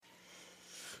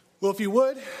Well, if you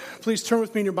would, please turn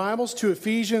with me in your Bibles to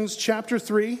Ephesians chapter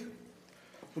 3.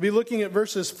 We'll be looking at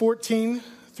verses 14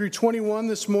 through 21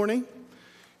 this morning.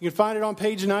 You can find it on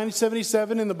page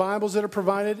 977 in the Bibles that are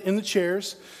provided in the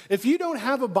chairs. If you don't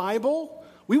have a Bible,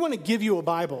 we want to give you a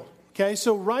Bible. Okay,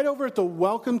 so right over at the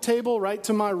welcome table, right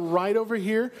to my right over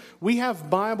here, we have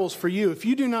Bibles for you. If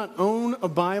you do not own a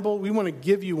Bible, we want to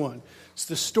give you one. It's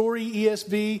the Story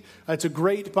ESV. It's a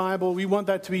great Bible. We want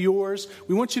that to be yours.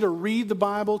 We want you to read the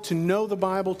Bible, to know the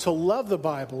Bible, to love the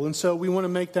Bible. And so we want to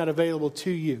make that available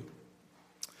to you.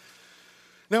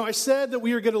 Now, I said that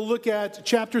we are going to look at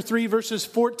chapter 3, verses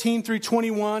 14 through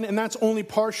 21, and that's only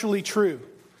partially true.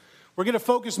 We're going to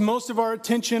focus most of our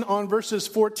attention on verses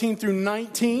 14 through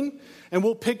 19, and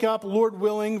we'll pick up, Lord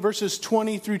willing, verses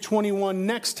 20 through 21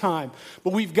 next time.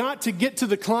 But we've got to get to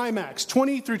the climax.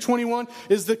 20 through 21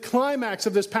 is the climax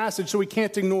of this passage, so we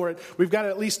can't ignore it. We've got to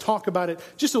at least talk about it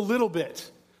just a little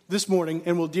bit this morning,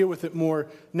 and we'll deal with it more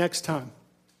next time.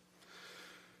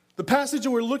 The passage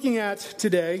that we're looking at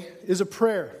today is a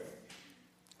prayer.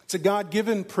 It's a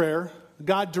God-given prayer,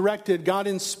 God-directed,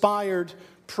 God-inspired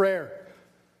prayer.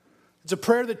 It's a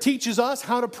prayer that teaches us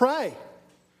how to pray.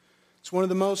 It's one of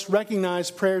the most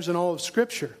recognized prayers in all of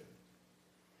Scripture.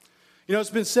 You know, it's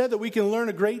been said that we can learn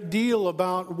a great deal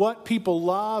about what people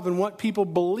love and what people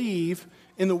believe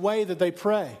in the way that they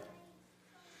pray.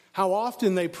 How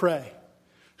often they pray,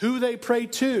 who they pray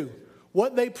to,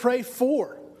 what they pray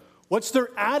for, what's their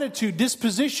attitude,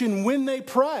 disposition when they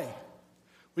pray.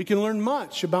 We can learn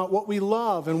much about what we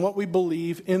love and what we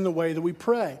believe in the way that we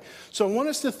pray. So I want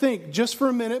us to think just for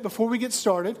a minute before we get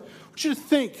started. I want you to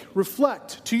think,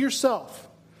 reflect to yourself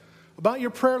about your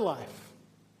prayer life.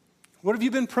 What have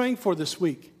you been praying for this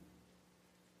week?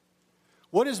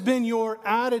 What has been your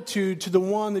attitude to the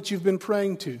one that you've been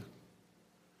praying to?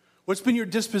 What's been your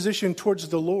disposition towards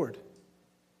the Lord?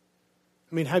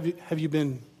 I mean, have you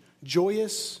been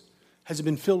joyous? Has it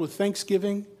been filled with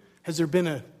thanksgiving? Has there been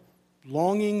a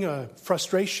longing,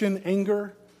 frustration,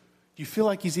 anger? Do you feel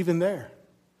like he's even there?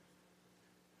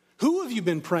 Who have you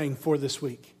been praying for this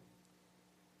week?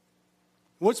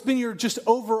 What's been your just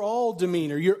overall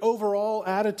demeanor, your overall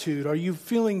attitude? Are you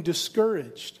feeling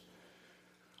discouraged?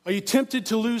 Are you tempted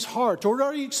to lose heart? Or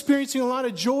are you experiencing a lot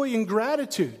of joy and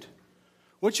gratitude?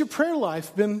 What's your prayer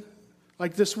life been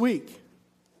like this week?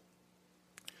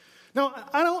 Now,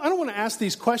 I don't want to ask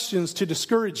these questions to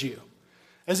discourage you.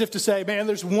 As if to say, man,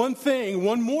 there's one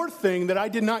more thing that I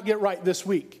did not get right this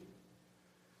week.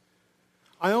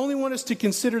 I only want us to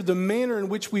consider the manner in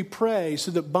which we pray so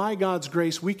that by God's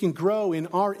grace we can grow in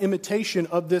our imitation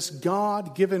of this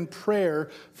God-given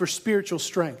prayer for spiritual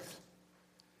strength.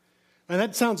 And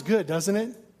that sounds good, doesn't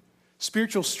it?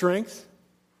 Spiritual strength.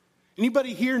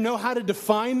 Anybody here know how to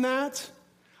define that?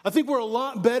 I think we're a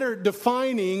lot better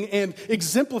defining and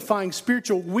exemplifying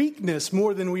spiritual weakness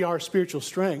more than we are spiritual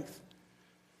strength.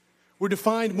 We're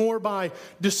defined more by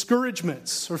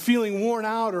discouragements or feeling worn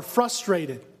out or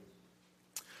frustrated.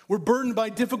 We're burdened by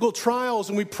difficult trials,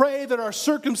 and we pray that our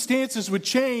circumstances would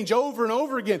change over and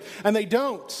over again, and they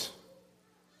don't.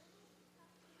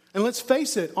 And let's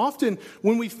face it, often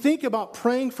when we think about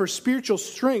praying for spiritual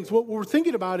strength, what we're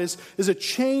thinking about is a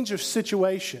change of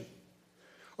situation,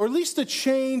 or at least a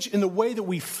change in the way that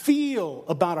we feel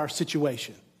about our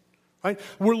situation. Right?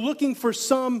 We're looking for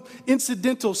some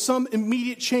incidental, some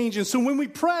immediate change. And so when we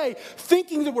pray,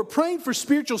 thinking that we're praying for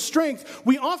spiritual strength,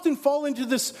 we often fall into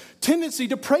this tendency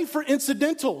to pray for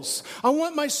incidentals. I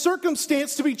want my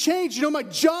circumstance to be changed. You know, my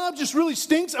job just really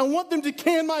stinks. I want them to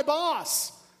can my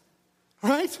boss.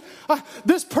 Right?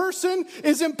 This person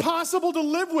is impossible to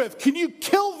live with. Can you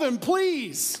kill them,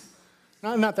 please?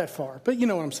 Not that far, but you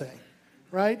know what I'm saying.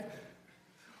 Right?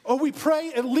 Or we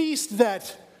pray at least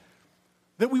that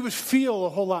we would feel a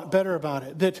whole lot better about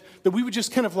it. That we would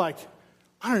just kind of like,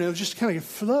 I don't know, just kind of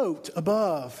float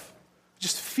above.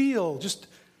 Just feel just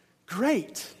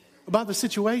great about the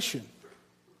situation.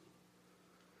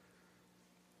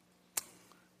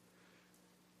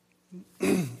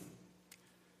 But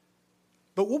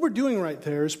what we're doing right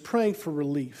there is praying for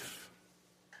relief.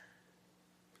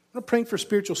 We're not praying for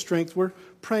spiritual strength. We're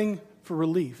praying for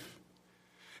relief.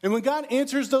 And when God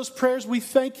answers those prayers, we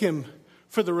thank Him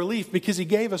for the relief because He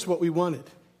gave us what we wanted.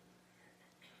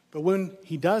 But when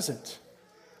He doesn't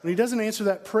answer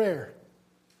that prayer,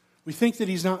 we think that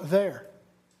He's not there.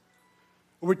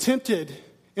 We're tempted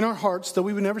in our hearts, though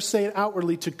we would never say it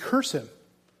outwardly, to curse Him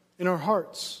in our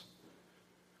hearts.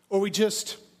 Or we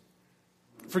just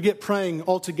forget praying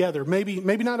altogether. Maybe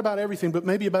not about everything, but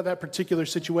maybe about that particular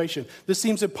situation. This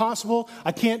seems impossible.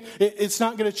 It's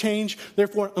not going to change.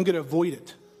 Therefore, I'm going to avoid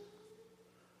it.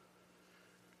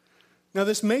 Now,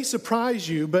 this may surprise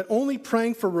you, but only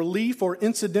praying for relief or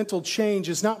incidental change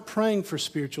is not praying for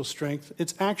spiritual strength.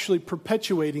 It's actually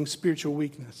perpetuating spiritual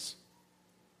weakness.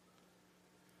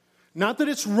 Not that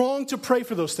it's wrong to pray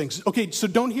for those things. Okay, so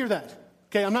don't hear that.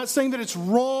 Okay, I'm not saying that it's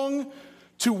wrong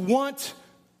to want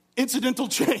incidental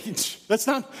change. It's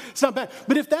not bad.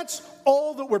 But if that's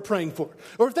all that we're praying for,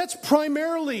 or if that's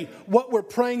primarily what we're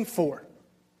praying for,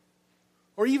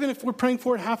 or even if we're praying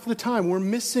for it half of the time, we're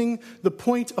missing the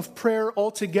point of prayer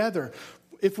altogether.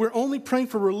 If we're only praying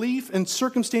for relief and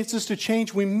circumstances to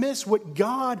change, we miss what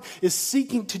God is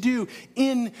seeking to do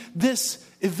in this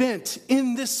event,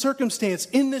 in this circumstance,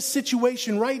 in this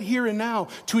situation right here and now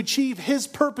to achieve His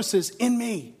purposes in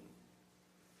me.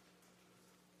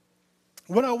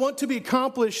 What I want to be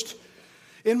accomplished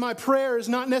in my prayer is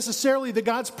not necessarily that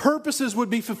God's purposes would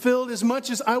be fulfilled as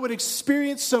much as I would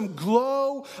experience some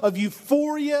glow of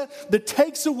euphoria that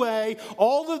takes away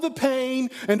all of the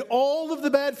pain and all of the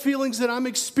bad feelings that I'm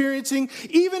experiencing,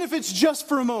 even if it's just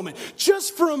for a moment.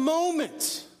 Just for a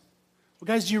moment. Well,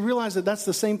 guys, do you realize that that's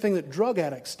the same thing that drug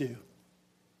addicts do?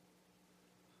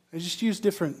 They just use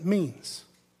different means.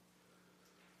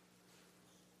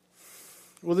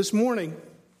 Well, this morning,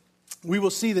 we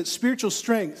will see that spiritual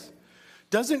strength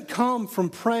doesn't come from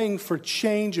praying for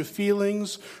change of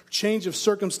feelings, change of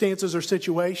circumstances or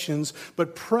situations,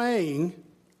 but praying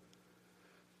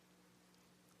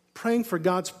for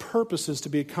God's purposes to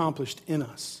be accomplished in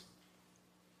us.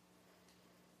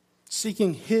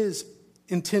 Seeking His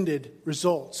intended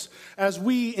results. As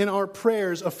we in our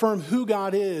prayers affirm who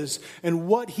God is and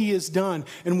what He has done,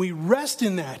 and we rest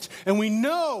in that, and we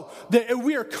know that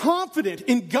we are confident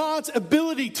in God's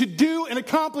ability to do and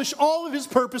accomplish all of His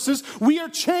purposes, we are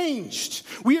changed.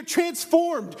 We are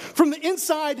transformed from the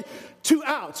inside to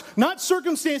out. Not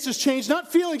circumstances change,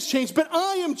 not feelings change, but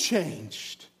I am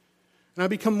changed. And I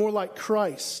become more like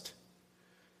Christ.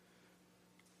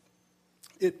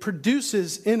 It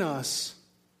produces in us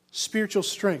spiritual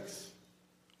strength,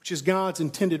 which is God's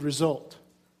intended result.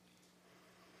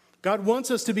 God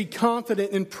wants us to be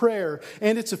confident in prayer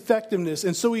and its effectiveness,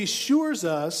 and so He assures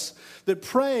us that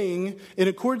praying in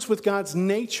accordance with God's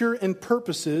nature and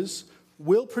purposes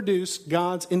will produce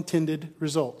God's intended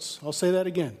results. I'll say that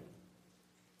again.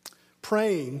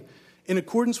 Praying in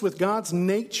accordance with God's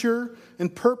nature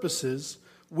and purposes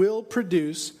will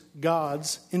produce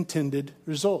God's intended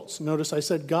results. Notice I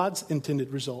said God's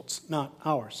intended results, not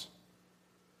ours.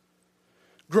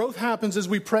 Growth happens as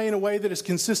we pray in a way that is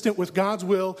consistent with God's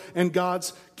will and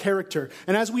God's character.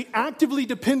 And as we actively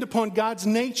depend upon God's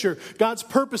nature, God's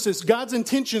purposes, God's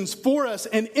intentions for us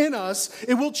and in us,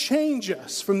 it will change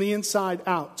us from the inside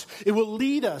out. It will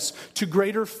lead us to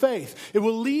greater faith. It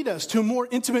will lead us to a more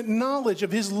intimate knowledge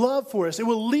of His love for us. It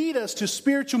will lead us to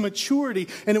spiritual maturity,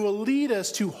 and it will lead us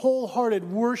to wholehearted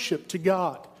worship to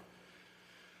God.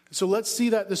 So let's see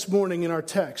that this morning in our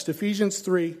text, Ephesians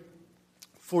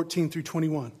 3:14 through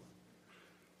 21. It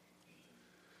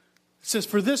says,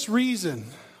 "For this reason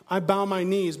I bow my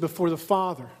knees before the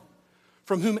Father,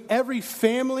 from whom every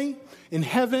family in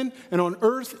heaven and on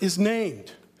earth is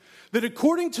named, that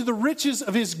according to the riches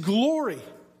of His glory,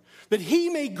 that He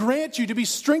may grant you to be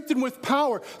strengthened with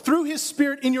power through His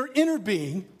Spirit in your inner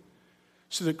being,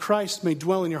 so that Christ may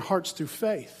dwell in your hearts through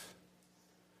faith.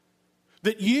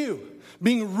 That you,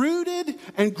 being rooted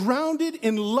and grounded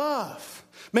in love,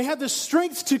 may have the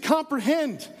strength to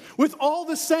comprehend with all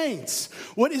the saints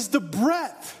what is the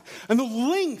breadth and the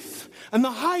length and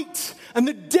the height and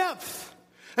the depth,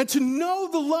 and to know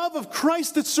the love of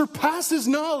Christ that surpasses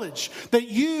knowledge, that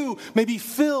you may be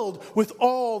filled with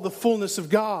all the fullness of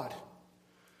God.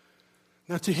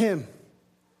 Now to Him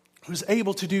who is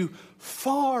able to do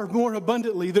far more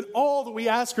abundantly than all that we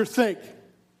ask or think,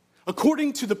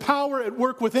 according to the power at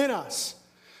work within us,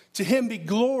 to Him be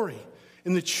glory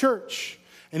in the church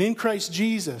and in Christ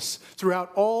Jesus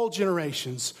throughout all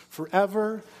generations,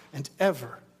 forever and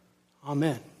ever.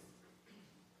 Amen."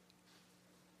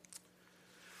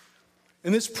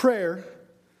 In this prayer,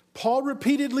 Paul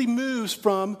repeatedly moves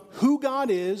from who God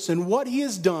is and what He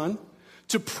has done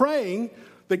to praying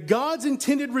that God's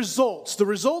intended results, the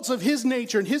results of His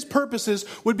nature and His purposes,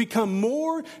 would become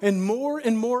more and more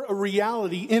and more a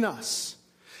reality in us.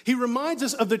 He reminds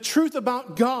us of the truth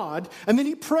about God, and then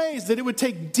he prays that it would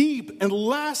take deep and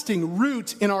lasting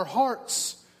root in our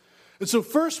hearts. And so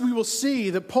first we will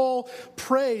see that Paul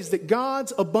prays that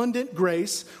God's abundant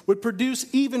grace would produce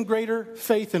even greater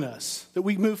faith in us, that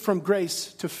we move from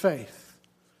grace to faith.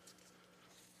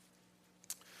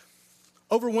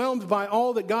 Overwhelmed by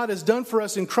all that God has done for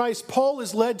us in Christ, Paul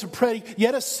is led to pray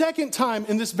yet a second time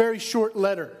in this very short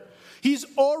letter. He's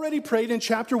already prayed in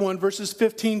chapter 1, verses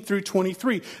 15 through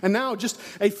 23. And now he's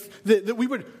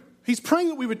praying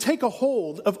that we would take a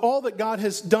hold of all that God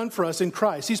has done for us in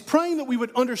Christ. He's praying that we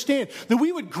would understand, that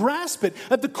we would grasp it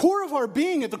at the core of our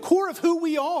being, at the core of who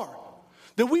we are,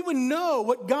 that we would know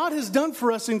what God has done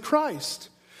for us in Christ.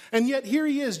 And yet here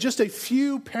he is, just a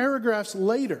few paragraphs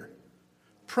later,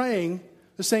 praying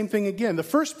the same thing again. The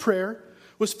first prayer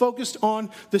was focused on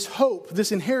this hope,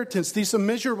 this inheritance, this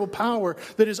immeasurable power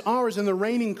that is ours in the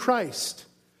reigning Christ.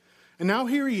 And now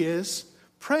here he is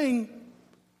praying,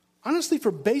 honestly,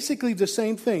 for basically the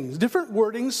same things. Different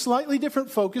wordings, slightly different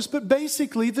focus, but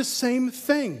basically the same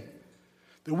thing.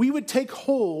 That we would take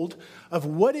hold of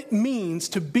what it means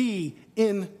to be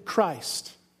in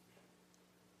Christ.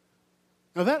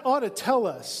 Now that ought to tell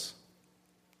us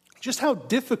just how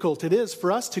difficult it is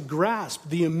for us to grasp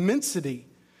the immensity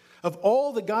of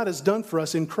all that God has done for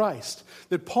us in Christ,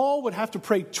 that Paul would have to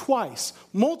pray twice,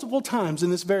 multiple times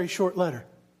in this very short letter.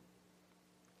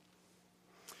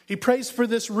 He prays for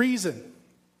this reason.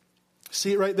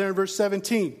 See it right there in verse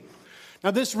 17.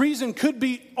 Now this reason could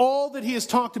be all that he has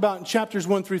talked about in chapters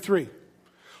 1 through 3.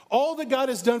 All that God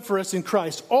has done for us in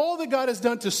Christ, all that God has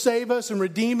done to save us and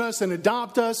redeem us and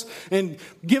adopt us and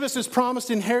give us his promised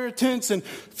inheritance and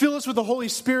fill us with the Holy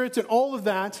Spirit and all of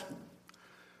that.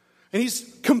 And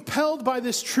he's compelled by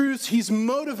this truth. He's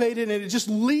motivated, and it just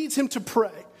leads him to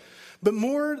pray. But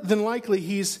more than likely,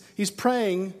 he's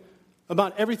praying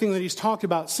about everything that he's talked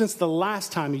about since the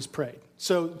last time he's prayed.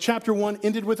 So chapter 1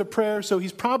 ended with a prayer, so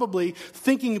he's probably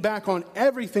thinking back on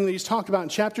everything that he's talked about in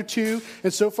chapter 2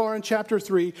 and so far in chapter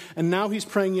 3, and now he's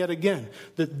praying yet again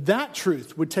that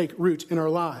truth would take root in our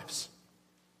lives.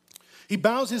 He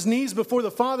bows his knees before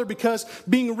the Father because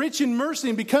being rich in mercy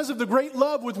and because of the great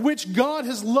love with which God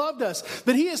has loved us,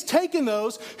 that he has taken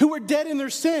those who were dead in their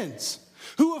sins,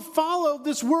 who have followed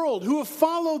this world, who have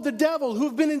followed the devil, who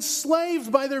have been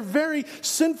enslaved by their very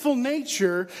sinful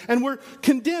nature and were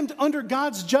condemned under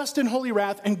God's just and holy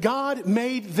wrath, and God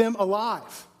made them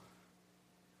alive.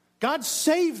 God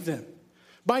saved them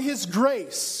by his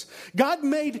grace. God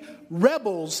made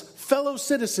rebels fellow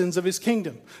citizens of his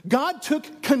kingdom. God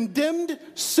took condemned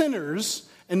sinners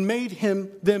and made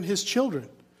them his children,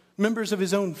 members of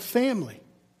his own family.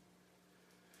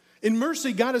 In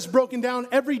mercy, God has broken down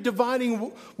every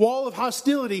dividing wall of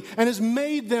hostility and has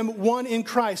made them one in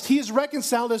Christ. He is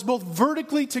reconciled us both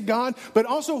vertically to God, but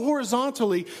also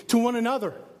horizontally to one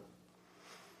another.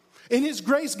 In his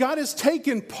grace, God has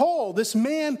taken Paul, this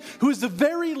man who is the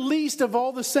very least of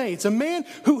all the saints, a man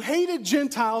who hated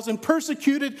Gentiles and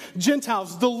persecuted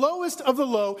Gentiles, the lowest of the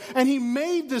low, and he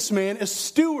made this man a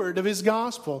steward of his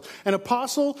gospel, an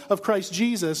apostle of Christ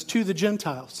Jesus to the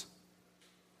Gentiles.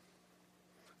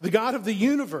 The God of the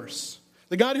universe,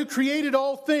 the God who created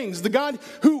all things, the God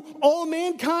who all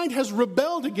mankind has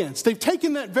rebelled against. They've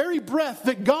taken that very breath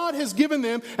that God has given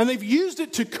them and they've used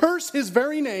it to curse his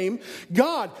very name.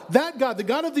 God, that God, the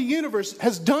God of the universe,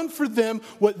 has done for them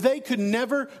what they could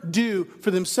never do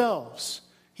for themselves.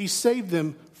 He saved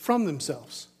them from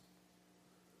themselves.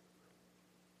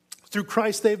 Through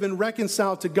Christ, they've been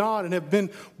reconciled to God and have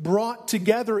been brought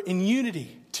together in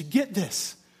unity. To get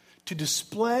this, to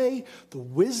display the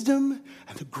wisdom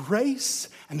and the grace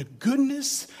and the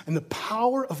goodness and the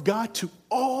power of God to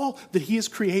all that he has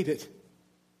created.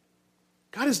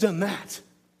 God has done that.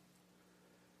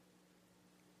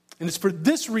 And it's for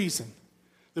this reason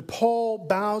that Paul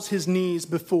bows his knees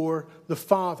before the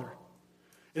Father.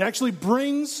 It actually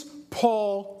brings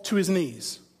Paul to his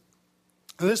knees.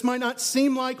 And this might not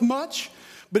seem like much,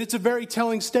 but it's a very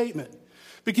telling statement.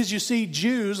 Because you see,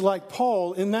 Jews like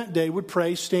Paul in that day would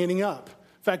pray standing up.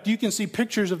 In fact, you can see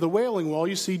pictures of the Wailing Wall.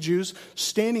 You see Jews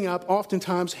standing up,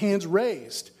 oftentimes hands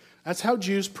raised. That's how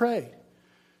Jews prayed.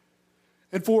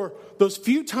 And for those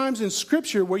few times in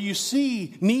Scripture where you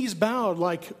see knees bowed,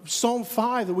 like Psalm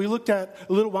 5 that we looked at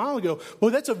a little while ago, well,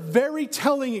 that's a very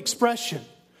telling expression.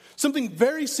 Something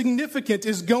very significant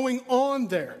is going on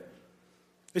there.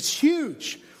 It's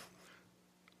huge.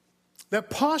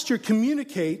 That posture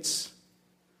communicates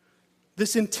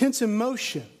this intense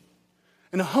emotion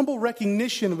and a humble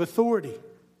recognition of authority.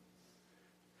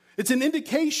 It's an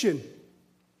indication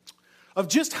of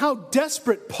just how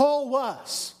desperate Paul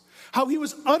was, how he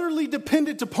was utterly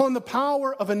dependent upon the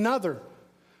power of another,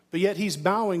 but yet he's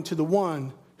bowing to the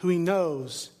one who he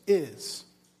knows is.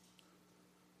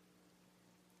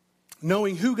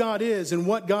 Knowing who God is and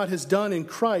what God has done in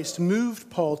Christ moved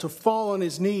Paul to fall on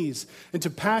his knees and to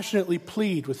passionately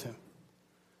plead with him.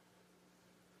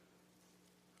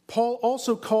 Paul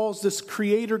also calls this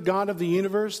creator God of the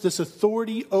universe, this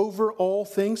authority over all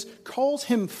things, calls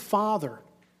him Father.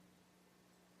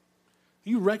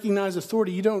 You recognize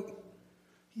authority. You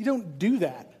don't do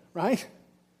that, right?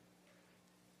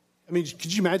 I mean,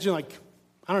 could you imagine, like,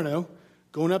 I don't know,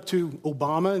 going up to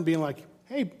Obama and being like,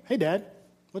 hey, Dad,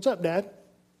 what's up, Dad?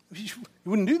 You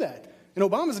wouldn't do that. And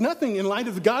Obama's nothing in light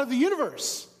of the God of the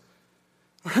universe,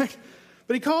 right?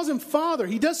 But he calls him Father.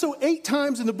 He does so 8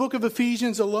 times in the book of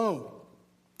Ephesians alone.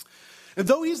 And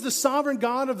though he's the sovereign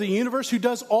God of the universe who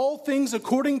does all things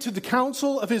according to the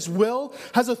counsel of his will,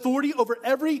 has authority over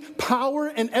every power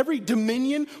and every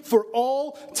dominion for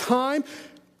all time,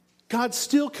 God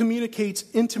still communicates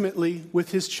intimately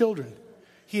with his children.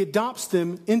 He adopts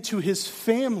them into his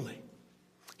family.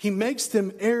 He makes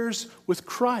them heirs with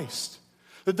Christ.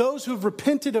 That those who have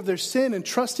repented of their sin and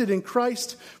trusted in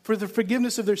Christ for the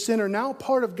forgiveness of their sin are now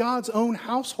part of God's own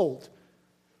household,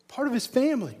 part of his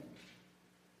family.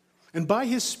 And by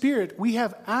his Spirit, we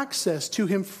have access to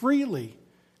him freely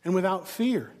and without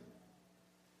fear.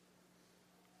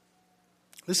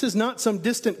 This is not some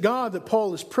distant God that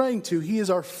Paul is praying to. He is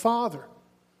our Father.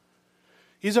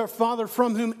 He's our Father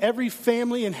from whom every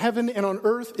family in heaven and on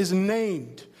earth is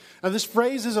named. Now, this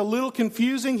phrase is a little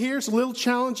confusing here. It's a little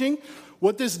challenging.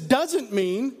 What this doesn't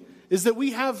mean is that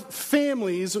we have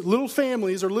families or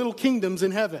little kingdoms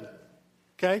in heaven.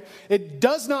 Okay? It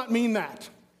does not mean that.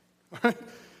 All right?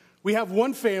 We have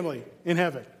one family in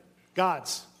heaven,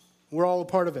 God's. We're all a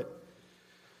part of it.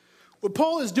 What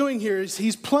Paul is doing here is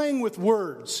he's playing with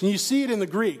words. And you see it in the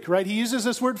Greek, right? He uses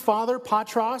this word father,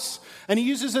 patros, and he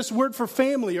uses this word for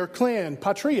family or clan,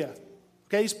 patria.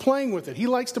 Okay, he's playing with it. He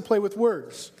likes to play with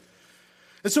words.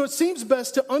 And so it seems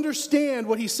best to understand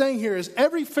what he's saying here is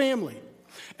every family,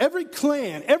 every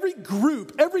clan, every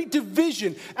group, every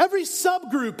division, every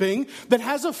subgrouping that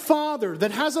has a father,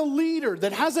 that has a leader,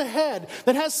 that has a head,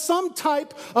 that has some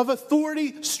type of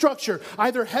authority structure,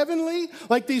 either heavenly,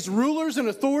 like these rulers and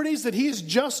authorities that he's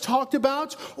just talked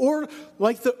about, or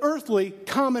like the earthly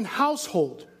common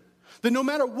household. That no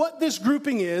matter what this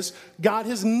grouping is, God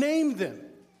has named them.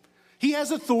 He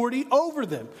has authority over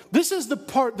them. This is the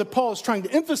part that Paul is trying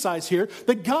to emphasize here,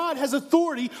 that God has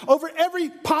authority over every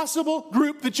possible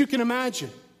group that you can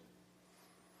imagine.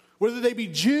 Whether they be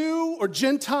Jew or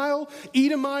Gentile,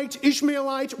 Edomite,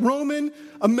 Ishmaelite, Roman,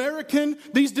 American,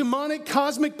 these demonic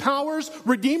cosmic powers,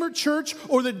 Redeemer Church,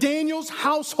 or the Daniels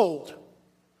household.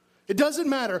 It doesn't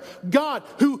matter. God,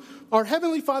 our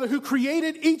Heavenly Father who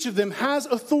created each of them, has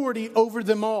authority over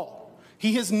them all.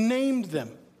 He has named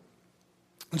them.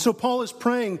 And so Paul is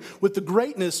praying with the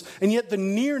greatness and yet the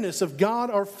nearness of God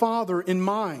our Father in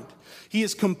mind. He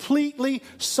is completely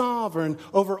sovereign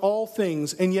over all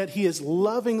things, and yet he is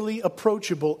lovingly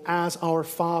approachable as our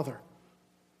Father.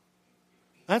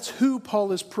 That's who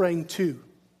Paul is praying to.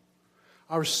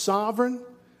 Our sovereign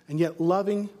and yet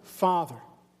loving Father.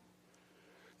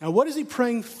 Now, what is he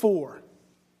praying for?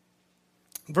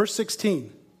 Verse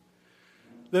 16.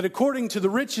 That according to the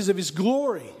riches of his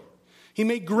glory, he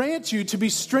may grant you to be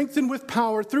strengthened with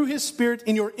power through his Spirit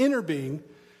in your inner being,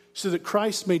 so that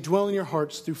Christ may dwell in your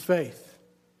hearts through faith.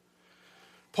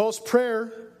 Paul's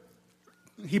prayer,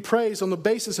 he prays on the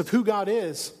basis of who God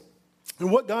is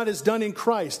and what God has done in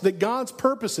Christ, that God's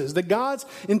purposes, that God's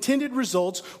intended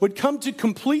results would come to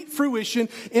complete fruition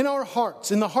in our hearts,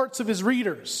 in the hearts of his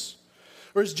readers.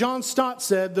 Or as John Stott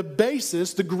said, the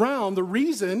basis, the ground, the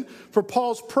reason for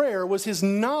Paul's prayer was his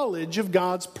knowledge of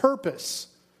God's purpose.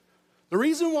 The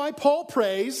reason why Paul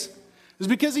prays is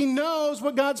because he knows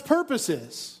what God's purpose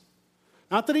is.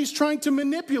 Not that he's trying to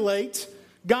manipulate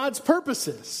God's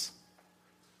purposes,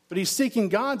 but he's seeking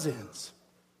God's ends.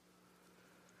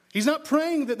 He's not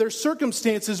praying that their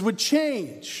circumstances would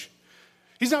change.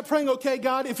 He's not praying, okay,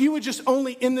 God, if you would just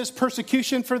only end this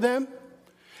persecution for them,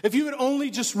 if you would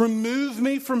only just remove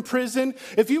me from prison,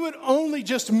 if you would only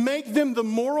just make them the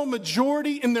moral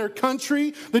majority in their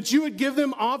country, that you would give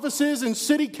them offices in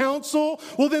city council,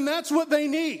 well, then that's what they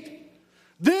need.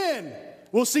 Then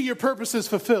we'll see your purposes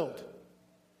fulfilled.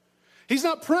 He's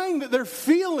not praying that their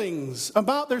feelings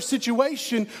about their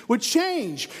situation would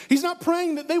change. He's not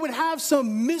praying that they would have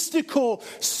some mystical,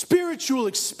 spiritual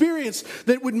experience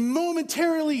that would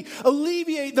momentarily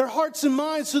alleviate their hearts and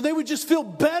minds so they would just feel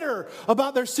better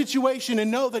about their situation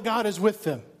and know that God is with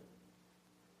them.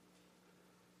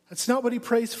 That's not what he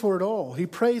prays for at all. He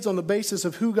prays on the basis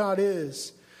of who God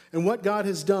is and what God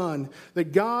has done,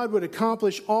 that God would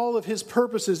accomplish all of his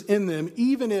purposes in them,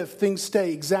 even if things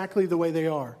stay exactly the way they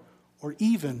are, or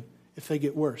even if they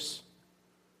get worse.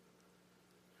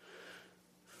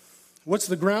 What's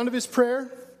the ground of his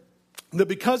prayer? That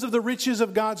because of the riches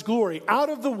of God's glory, out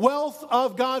of the wealth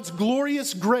of God's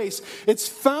glorious grace, it's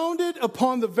founded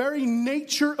upon the very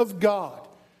nature of God.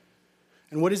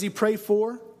 And what does he pray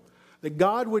for? that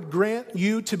God would grant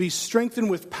you to be strengthened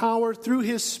with power through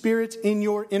his Spirit in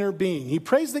your inner being. He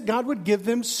prays that God would give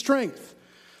them strength.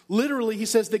 Literally, he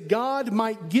says that God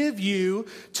might give you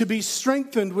to be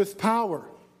strengthened with power.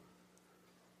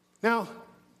 Now,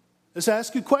 let's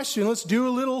ask a question. Let's do a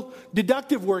little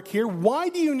deductive work here. Why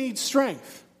do you need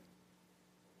strength?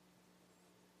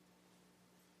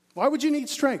 Why would you need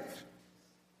strength?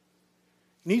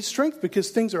 You need strength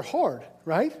because things are hard,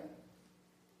 right?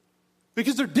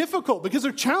 Because they're difficult, because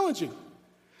they're challenging.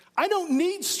 I don't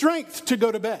need strength to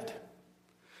go to bed.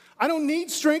 I don't need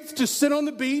strength to sit on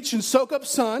the beach and soak up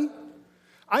sun.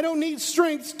 I don't need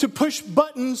strength to push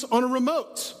buttons on a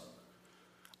remote.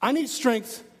 I need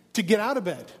strength to get out of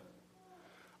bed.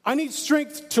 I need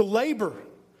strength to labor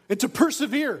and to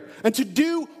persevere and to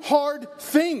do hard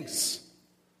things.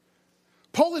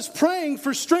 Paul is praying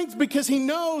for strength because he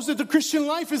knows that the Christian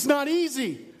life is not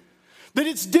easy, that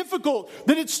it's difficult,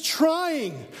 that it's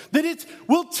trying, that it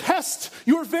will test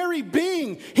your very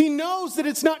being. He knows that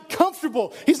it's not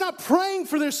comfortable. He's not praying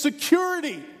for their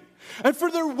security and for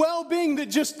their well-being, that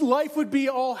just life would be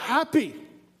all happy.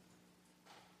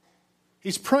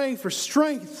 He's praying for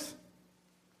strength.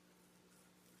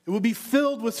 It will be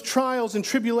filled with trials and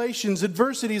tribulations,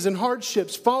 adversities and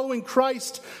hardships. Following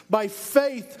Christ by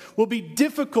faith will be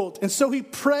difficult. And so he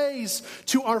prays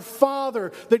to our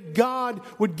Father that God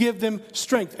would give them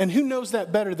strength. And who knows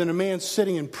that better than a man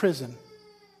sitting in prison?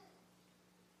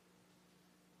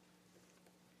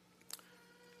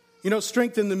 You know,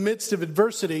 strength in the midst of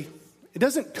adversity, it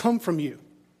doesn't come from you.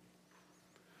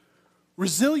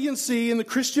 Resiliency in the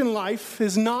Christian life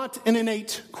is not an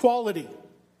innate quality.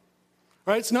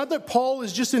 Right? It's not that Paul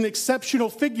is just an exceptional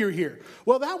figure here.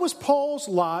 Well, that was Paul's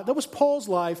lot. That was Paul's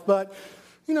life, but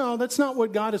you know, that's not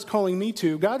what God is calling me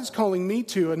to. God is calling me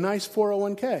to a nice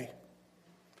 401k.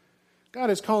 God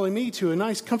is calling me to a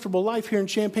nice, comfortable life here in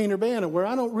Champaign-Urbana where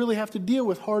I don't really have to deal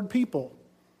with hard people.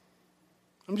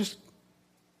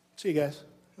 See you guys.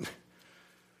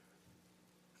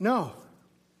 No.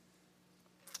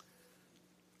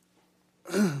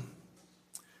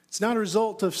 It's not a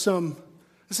result of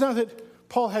it's not that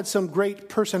Paul had some great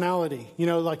personality, you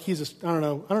know, like I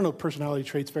don't know personality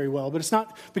traits very well, but it's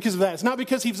not because of that. It's not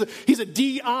because he's a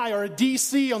DI or a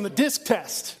DC on the DISC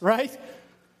test, right?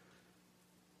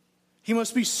 He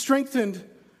must be strengthened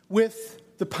with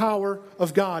the power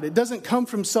of God. It doesn't come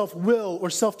from self-will or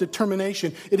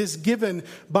self-determination. It is given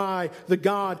by the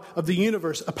God of the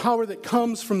universe, a power that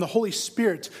comes from the Holy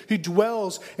Spirit who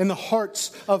dwells in the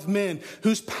hearts of men,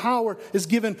 whose power is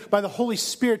given by the Holy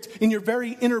Spirit in your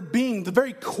very inner being, the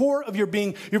very core of your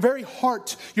being, your very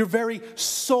heart, your very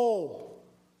soul.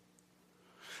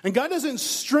 And God doesn't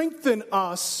strengthen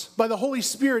us by the Holy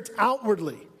Spirit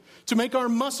outwardly to make our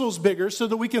muscles bigger so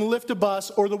that we can lift a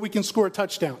bus or that we can score a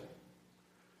touchdown.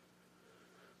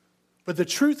 But the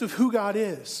truth of who God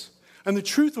is and the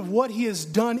truth of what he has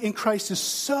done in Christ is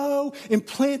so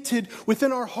implanted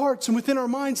within our hearts and within our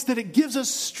minds that it gives us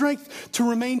strength to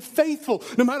remain faithful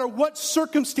no matter what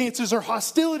circumstances or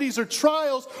hostilities or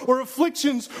trials or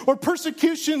afflictions or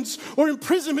persecutions or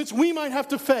imprisonments we might have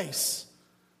to face.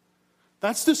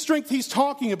 That's the strength he's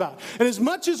talking about. And as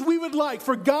much as we would like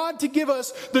for God to give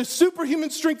us the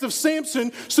superhuman strength of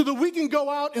Samson so that we can go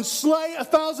out and slay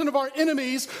 1,000 of our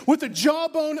enemies with the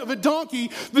jawbone of a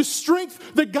donkey, the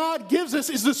strength that God gives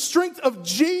us is the strength of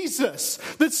Jesus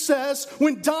that says,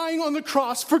 when dying on the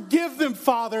cross, "Forgive them,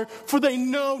 Father, for they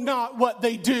know not what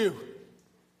they do."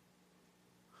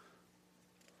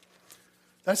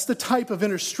 That's the type of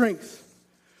inner strength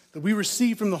that we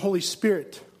receive from the Holy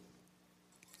Spirit,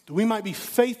 that we might be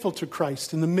faithful to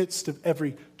Christ in the midst of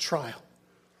every trial.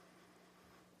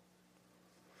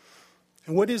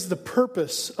 And what is the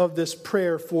purpose of this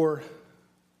prayer for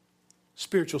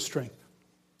spiritual strength?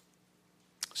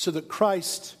 So that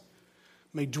Christ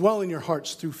may dwell in your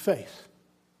hearts through faith.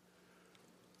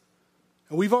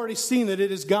 And we've already seen that it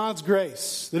is God's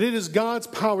grace, that it is God's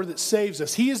power that saves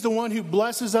us. He is the one who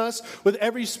blesses us with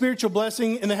every spiritual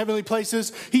blessing in the heavenly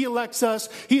places. He elects us.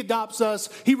 He adopts us.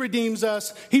 He redeems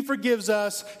us. He forgives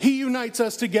us. He unites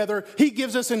us together. He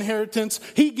gives us inheritance.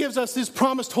 He gives us his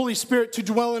promised Holy Spirit to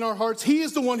dwell in our hearts. He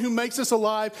is the one who makes us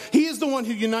alive. He is the one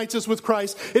who unites us with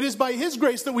Christ. It is by his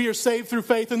grace that we are saved through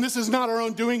faith, and this is not our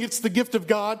own doing. It's the gift of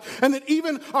God. And that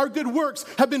even our good works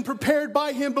have been prepared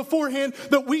by him beforehand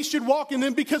that we should walk in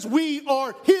them because we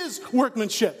are his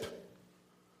workmanship.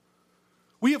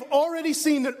 We have already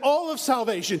seen that all of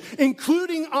salvation,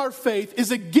 including our faith, is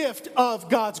a gift of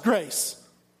God's grace.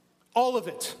 All of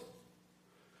it.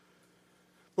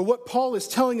 But what Paul is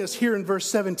telling us here in verse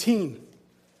 17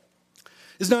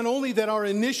 is not only that our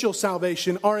initial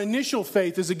salvation, our initial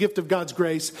faith is a gift of God's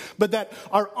grace, but that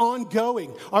our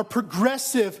ongoing, our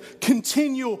progressive,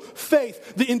 continual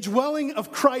faith, the indwelling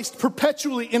of Christ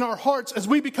perpetually in our hearts as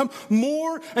we become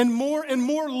more and more and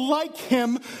more like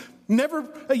Him,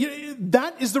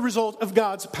 that is the result of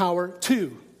God's power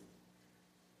too.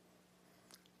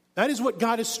 That is what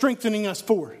God is strengthening us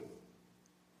for.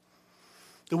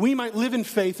 That we might live in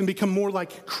faith and become more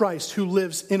like Christ who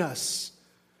lives in us.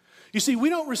 You see, we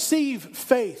don't receive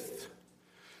faith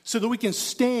so that we can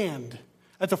stand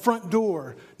at the front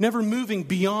door, never moving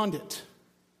beyond it.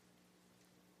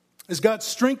 As God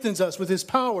strengthens us with His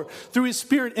power through His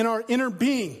Spirit in our inner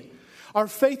being, our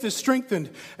faith is strengthened,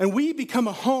 and we become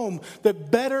a home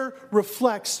that better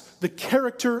reflects the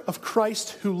character of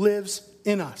Christ who lives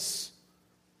in us.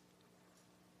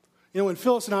 You know, when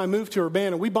Phyllis and I moved to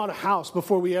Urbana, we bought a house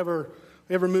before we ever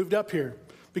moved up here.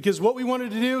 Because what we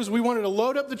wanted to do is we wanted to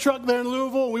load up the truck there in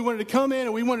Louisville, and we wanted to come in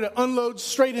and we wanted to unload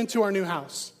straight into our new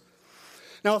house.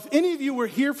 Now, if any of you were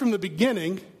here from the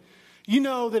beginning, you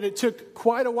know that it took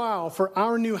quite a while for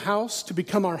our new house to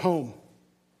become our home.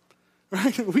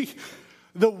 Right?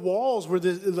 The walls were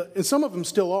and some of them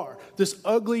still are, this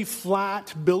ugly,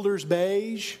 flat, builder's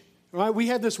beige. Right? We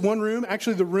had this one room,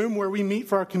 actually the room where we meet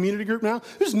for our community group now,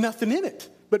 there's nothing in it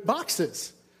but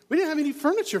boxes. We didn't have any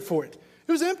furniture for it.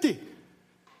 It was empty.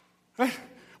 Right?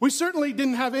 We certainly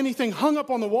didn't have anything hung up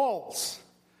on the walls.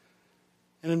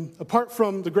 And apart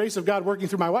from the grace of God working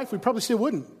through my wife, we probably still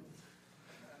wouldn't.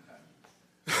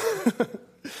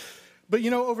 But you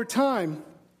know, over time,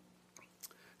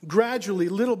 gradually,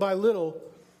 little by little,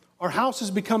 our house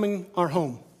is becoming our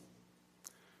home.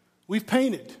 We've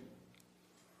painted.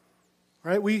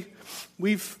 Right?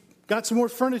 We've got some more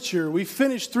furniture. We've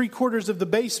finished 3/4 of the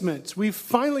basement. We've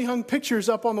finally hung pictures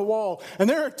up on the wall. And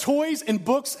there are toys and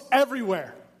books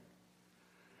everywhere.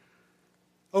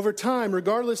 Over time,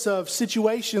 regardless of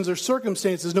situations or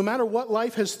circumstances, no matter what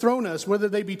life has thrown us, whether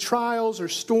they be trials or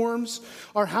storms,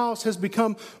 our house has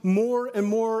become more and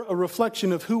more a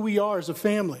reflection of who we are as a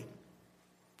family.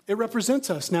 It represents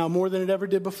us now more than it ever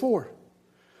did before.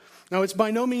 Now, it's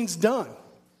by no means done,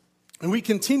 and we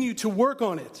continue to work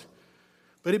on it.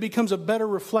 But it becomes a better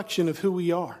reflection of who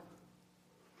we are.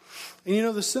 And you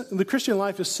know, the Christian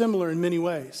life is similar in many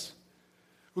ways.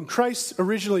 When Christ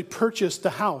originally purchased the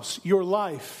house, your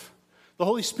life, the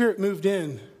Holy Spirit moved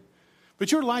in.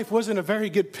 But your life wasn't a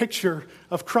very good picture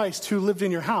of Christ who lived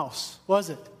in your house, was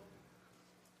it?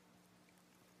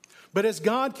 But as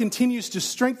God continues to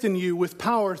strengthen you with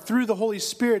power through the Holy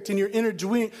Spirit in your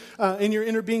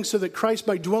inner being so that Christ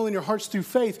might dwell in your hearts through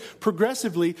faith,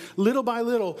 progressively, little by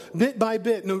little, bit by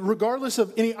bit, regardless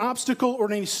of any obstacle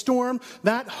or any storm,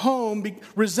 that home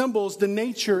resembles the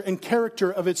nature and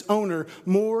character of its owner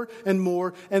more and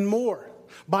more and more.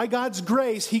 By God's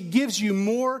grace, He gives you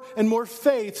more and more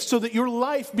faith so that your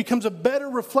life becomes a better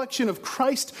reflection of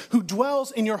Christ who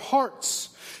dwells in your hearts.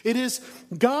 It is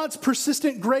God's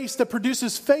persistent grace that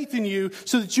produces faith in you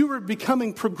so that you are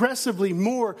becoming progressively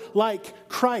more like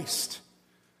Christ.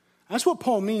 That's what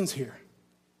Paul means here.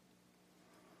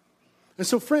 And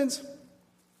so, friends,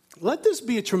 let this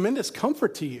be a tremendous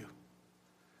comfort to you.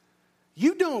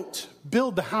 You don't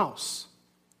build the house.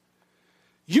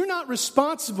 You're not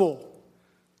responsible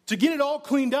to get it all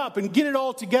cleaned up and get it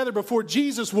all together before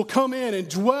Jesus will come in and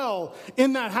dwell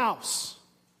in that house.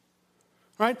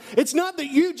 Right? It's not that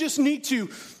you just need to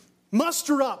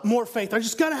muster up more faith. I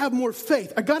just got to have more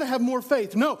faith. I got to have more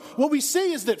faith. No, what we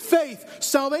see is that faith,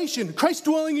 salvation, Christ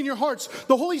dwelling in your hearts,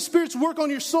 the Holy Spirit's work on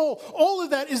your soul, all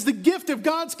of that is the gift of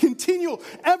God's continual,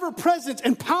 ever-present,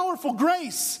 and powerful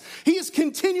grace. He is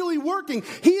continually working.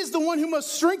 He is the one who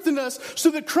must strengthen us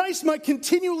so that Christ might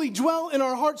continually dwell in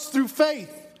our hearts through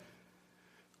faith.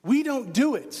 We don't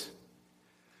do it.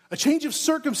 A change of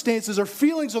circumstances or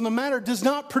feelings on the matter does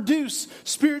not produce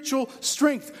spiritual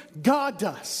strength. God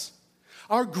does.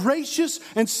 Our gracious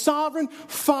and sovereign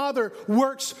Father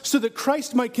works so that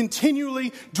Christ might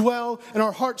continually dwell in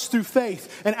our hearts through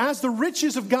faith. And as the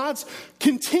riches of God's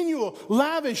continual,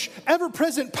 lavish,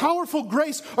 ever-present, powerful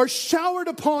grace are showered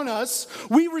upon us,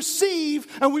 we receive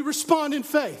and we respond in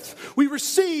faith. We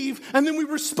receive and then we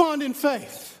respond in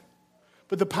faith.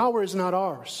 But the power is not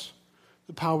ours.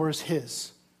 The power is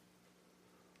His.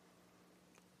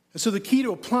 And so the key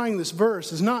to applying this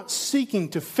verse is not seeking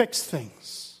to fix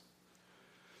things.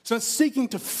 It's not seeking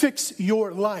to fix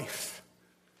your life,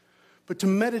 but to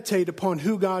meditate upon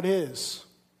who God is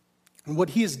and what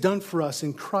He has done for us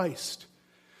in Christ,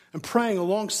 and praying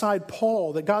alongside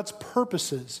Paul that God's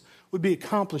purposes would be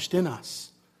accomplished in us.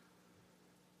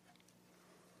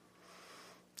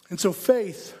 And so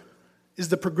faith is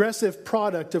the progressive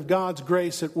product of God's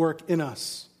grace at work in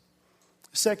us.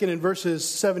 Second, in verses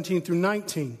 17 through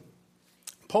 19,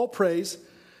 Paul prays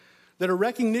that a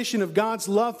recognition of God's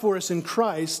love for us in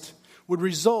Christ would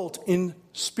result in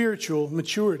spiritual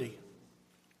maturity.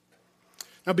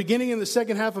 Now, beginning in the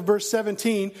second half of verse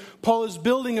 17, Paul is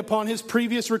building upon his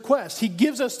previous request. He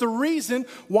gives us the reason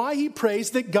why he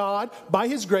prays that God, by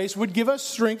his grace, would give us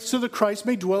strength so that Christ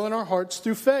may dwell in our hearts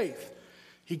through faith.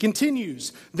 He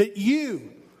continues, that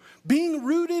you, being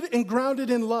rooted and grounded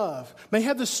in love, may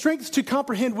have the strength to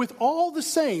comprehend with all the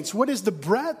saints what is the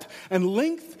breadth and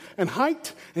length and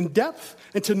height and depth,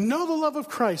 and to know the love of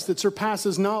Christ that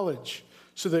surpasses knowledge,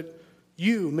 so that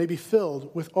you may be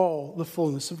filled with all the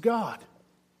fullness of God.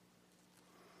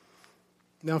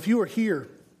 Now, if you are here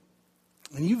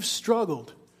and you've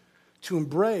struggled to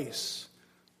embrace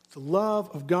the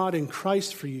love of God in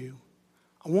Christ for you,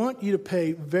 I want you to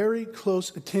pay very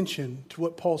close attention to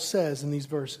what Paul says in these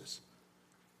verses.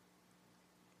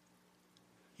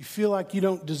 You feel like you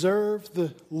don't deserve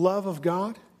the love of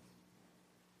God?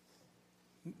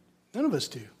 None of us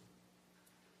do.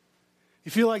 You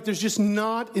feel like there's just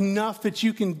not enough that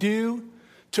you can do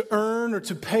to earn or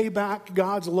to pay back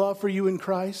God's love for you in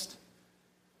Christ?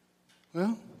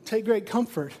 Well, take great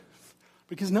comfort,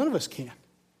 because none of us can.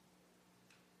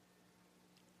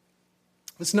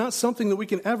 It's not something that we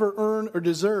can ever earn or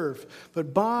deserve,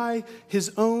 but by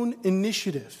his own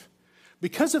initiative.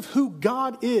 Because of who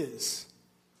God is,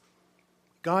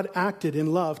 God acted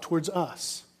in love towards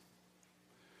us.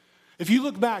 If you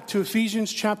look back to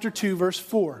Ephesians chapter 2, verse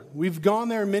 4, we've gone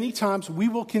there many times. We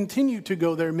will continue to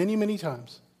go there many, many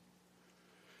times.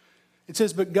 It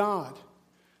says, but God,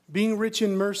 being rich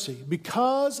in mercy,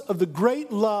 because of the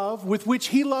great love with which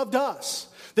he loved us,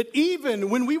 that even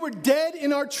when we were dead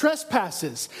in our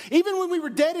trespasses, even when we were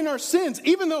dead in our sins,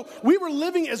 even though we were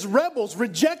living as rebels,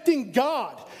 rejecting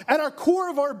God, at our core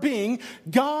of our being,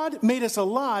 God made us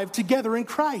alive together in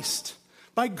Christ.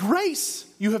 By grace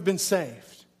you have been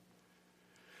saved.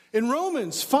 In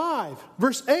Romans 5,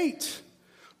 verse 8,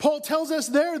 Paul tells us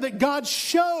there that God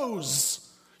shows,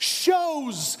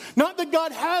 not that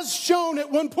God has shown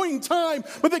at one point in time,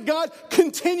 but that God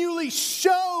continually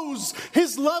shows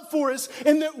his love for us,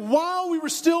 and that while we were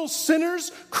still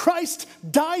sinners, Christ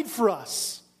died for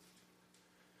us.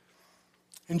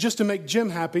 And just to make Jim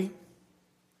happy,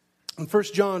 in 1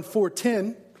 John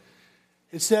 4:10,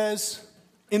 it says,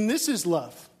 and this is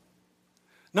love,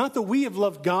 not that we have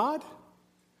loved God,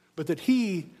 but that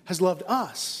he has loved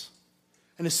us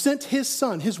and has sent his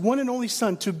Son, his one and only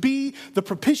Son, to be the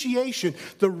propitiation,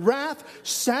 the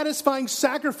wrath-satisfying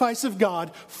sacrifice of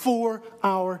God for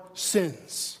our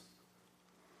sins.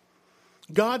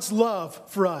 God's love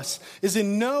for us is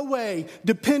in no way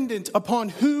dependent upon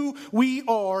who we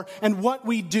are and what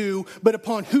we do, but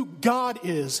upon who God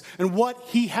is and what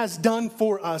he has done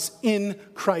for us in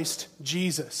Christ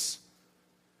Jesus.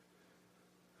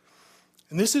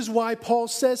 And this is why Paul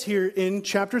says here in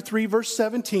chapter 3, verse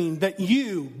 17, that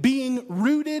you, being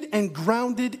rooted and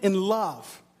grounded in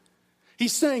love.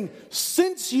 He's saying,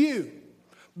 since you,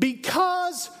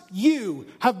 because you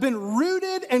have been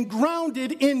rooted and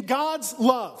grounded in God's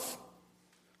love.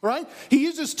 Right? He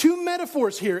uses two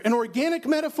metaphors here, an organic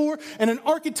metaphor and an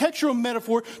architectural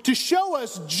metaphor, to show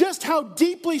us just how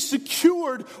deeply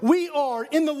secured we are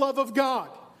in the love of God.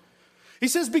 He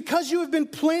says, because you have been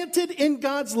planted in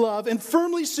God's love and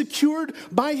firmly secured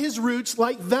by his roots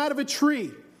like that of a tree,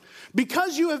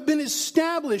 because you have been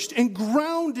established and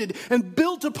grounded and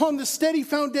built upon the steady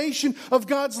foundation of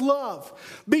God's love,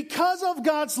 because of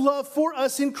God's love for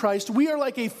us in Christ, we are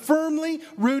like a firmly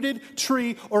rooted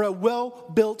tree or a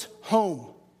well-built home.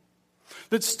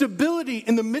 That stability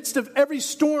in the midst of every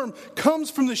storm comes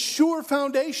from the sure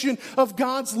foundation of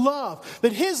God's love.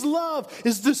 That his love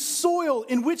is the soil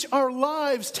in which our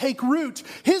lives take root.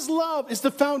 His love is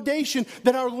the foundation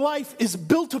that our life is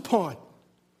built upon.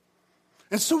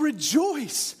 And so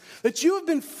rejoice that you have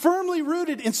been firmly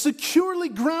rooted and securely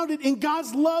grounded in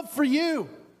God's love for you.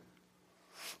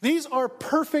 These are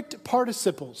perfect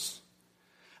participles.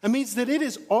 It means that it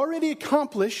is already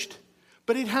accomplished,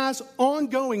 but it has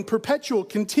ongoing, perpetual,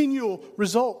 continual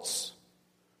results.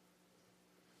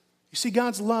 You see,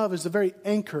 God's love is the very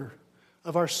anchor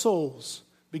of our souls,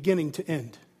 beginning to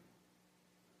end.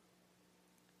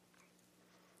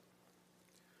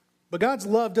 But God's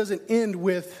love doesn't end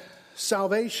with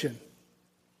salvation,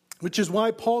 which is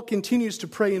why Paul continues to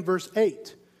pray in verse 18,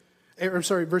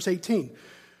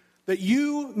 that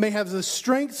you may have the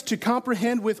strength to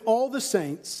comprehend with all the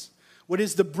saints what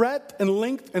is the breadth and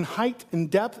length and height and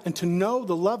depth, and to know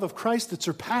the love of Christ that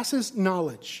surpasses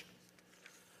knowledge.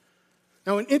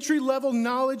 Now, an entry-level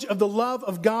knowledge of the love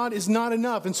of God is not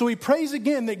enough. And so he prays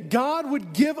again that God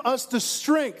would give us the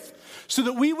strength so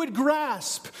that we would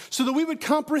grasp, so that we would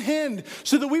comprehend,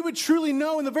 so that we would truly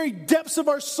know in the very depths of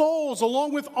our souls,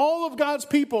 along with all of God's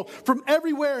people from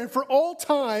everywhere and for all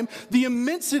time, the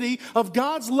immensity of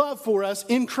God's love for us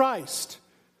in Christ.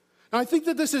 Now, I think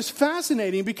that this is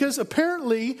fascinating because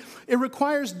apparently it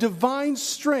requires divine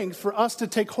strength for us to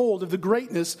take hold of the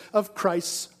greatness of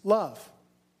Christ's love.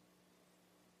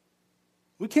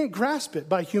 We can't grasp it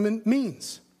by human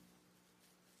means.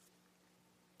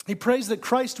 He prays that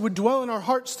Christ would dwell in our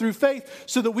hearts through faith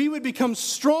so that we would become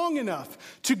strong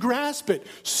enough to grasp it,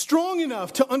 strong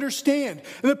enough to understand.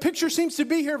 And the picture seems to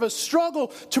be here of a struggle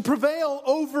to prevail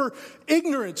over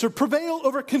ignorance or prevail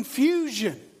over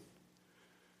confusion.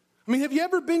 I mean, have you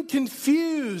ever been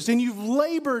confused and you've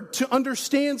labored to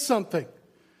understand something?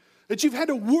 That you've had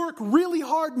to work really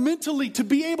hard mentally to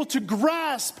be able to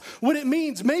grasp what it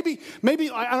means. Maybe,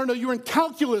 I don't know, you were in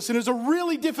calculus and it was a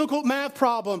really difficult math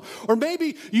problem. Or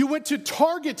maybe you went to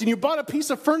Target and you bought a piece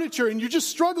of furniture and you're just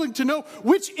struggling to know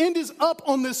which end is up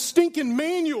on this stinking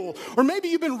manual. Or maybe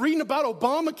you've been reading about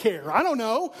Obamacare. I don't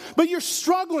know. But you're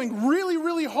struggling really,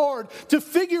 really hard to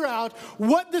figure out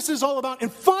what this is all about. And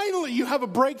finally you have a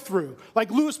breakthrough,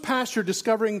 like Louis Pasteur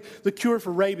discovering the cure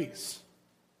for rabies.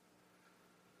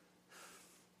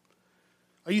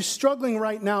 Are you struggling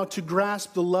right now to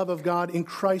grasp the love of God in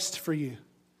Christ for you?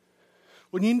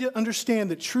 Well, you need to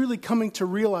understand that truly coming to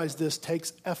realize this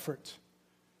takes effort.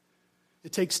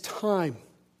 It takes time.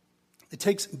 It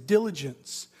takes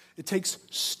diligence. It takes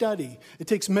study. It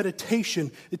takes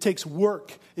meditation. It takes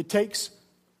work. It takes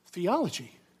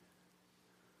theology.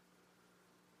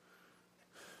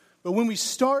 But when we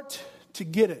start to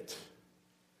get it,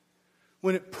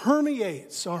 when it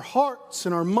permeates our hearts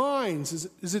and our minds,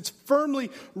 as it's firmly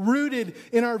rooted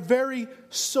in our very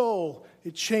soul,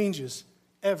 it changes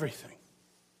everything.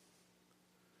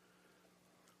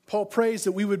 Paul prays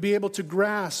that we would be able to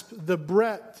grasp the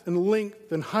breadth and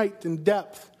length and height and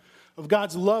depth of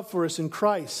God's love for us in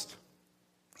Christ.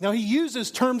 Now, he uses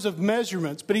terms of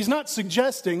measurements, but he's not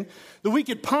suggesting that we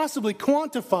could possibly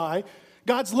quantify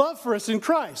God's love for us in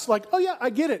Christ. Like, oh yeah, I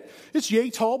get it. It's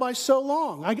yay tall by so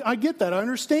long. I get that. I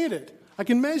understand it. I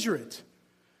can measure it.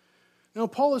 Now,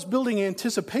 Paul is building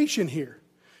anticipation here.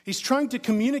 He's trying to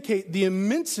communicate the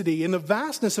immensity and the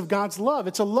vastness of God's love.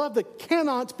 It's a love that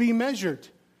cannot be measured.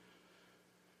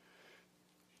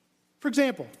 For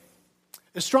example,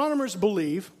 astronomers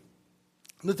believe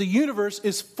that the universe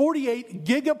is 48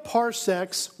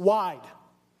 gigaparsecs wide,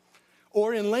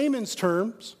 or in layman's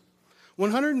terms,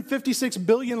 156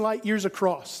 billion light years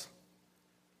across.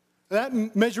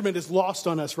 That measurement is lost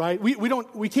on us, right?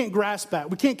 We can't grasp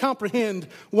that. We can't comprehend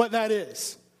what that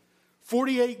is.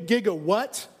 48 giga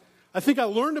what? I think I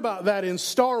learned about that in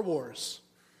Star Wars.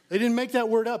 They didn't make that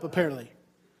word up, apparently.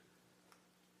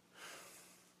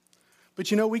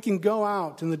 But you know, we can go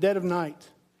out in the dead of night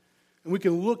and we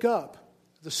can look up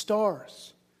at the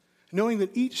stars, knowing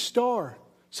that each star,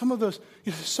 some of those,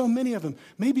 so many of them,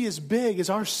 maybe as big as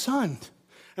our sun.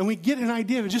 And we get an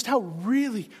idea of just how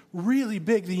really, really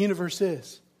big the universe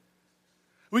is.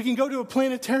 We can go to a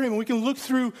planetarium and we can look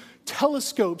through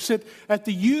telescopes at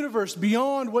the universe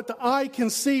beyond what the eye can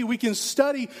see. We can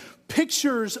study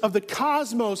pictures of the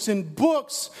cosmos in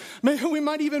books. Maybe we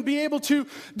might even be able to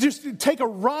just take a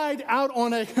ride out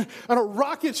on a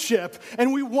rocket ship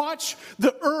and we watch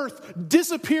the earth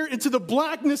disappear into the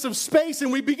blackness of space,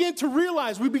 and we begin to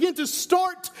realize, we begin to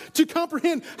start to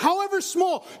comprehend, however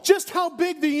small, just how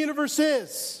big the universe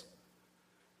is.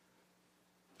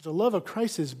 But the love of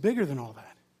Christ is bigger than all that.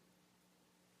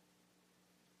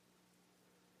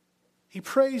 He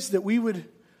prays that we would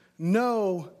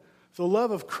know the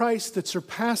love of Christ that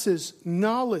surpasses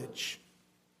knowledge.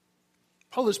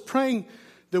 Paul is praying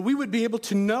that we would be able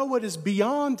to know what is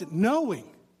beyond knowing.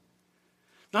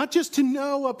 Not just to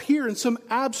know up here in some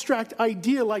abstract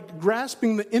idea like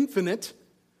grasping the infinite,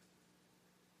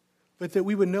 but that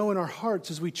we would know in our hearts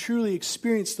as we truly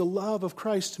experience the love of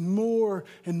Christ more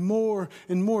and more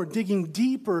and more, digging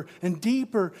deeper and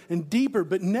deeper and deeper,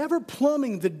 but never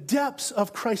plumbing the depths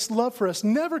of Christ's love for us,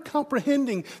 never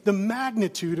comprehending the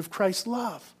magnitude of Christ's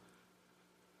love.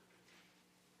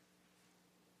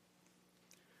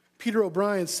 Peter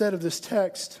O'Brien said of this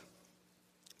text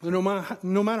that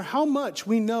no matter how much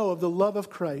we know of the love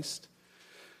of Christ,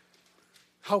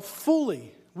 how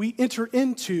fully we enter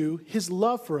into his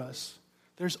love for us,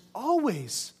 there's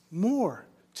always more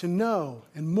to know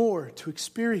and more to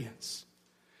experience.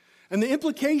 And the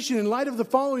implication in light of the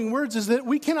following words is that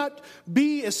we cannot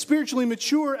be as spiritually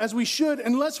mature as we should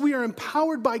unless we are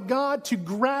empowered by God to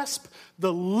grasp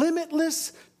the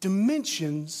limitless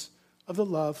dimensions of the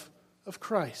love of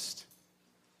Christ.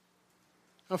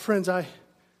 Now, friends,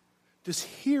 just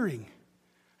hearing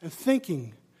and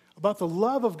thinking about the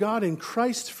love of God in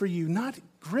Christ for you not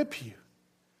grip you?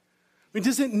 I mean,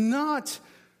 does it not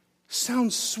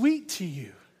sound sweet to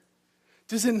you?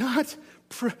 Does it not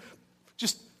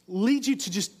just lead you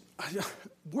to just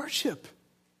worship?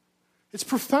 It's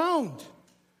profound.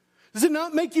 Does it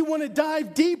not make you want to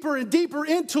dive deeper and deeper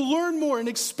in to learn more and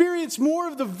experience more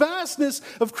of the vastness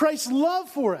of Christ's love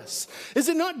for us? Is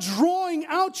it not drawing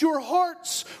out your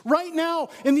hearts right now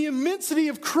in the immensity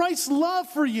of Christ's love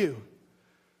for you?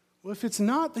 Well, if it's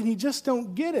not, then you just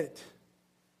don't get it.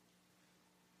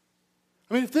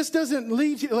 I mean, if this doesn't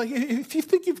lead you, like if you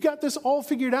think you've got this all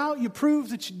figured out, you prove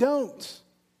that you don't.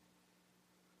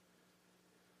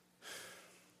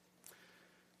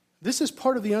 This is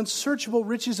part of the unsearchable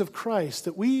riches of Christ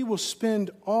that we will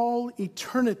spend all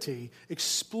eternity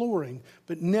exploring,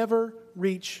 but never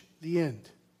reach the end.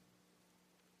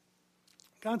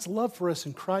 God's love for us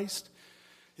in Christ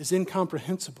is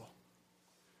incomprehensible.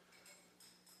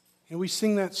 And we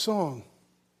sing that song,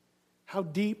 how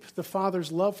deep the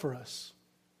Father's love for us,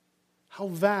 how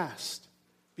vast,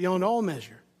 beyond all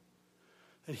measure,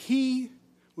 that He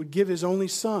would give His only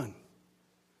Son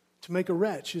to make a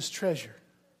wretch His treasure.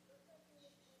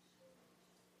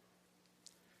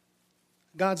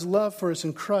 God's love for us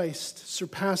in Christ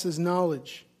surpasses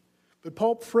knowledge. But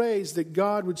Paul prays that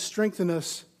God would strengthen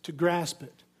us to grasp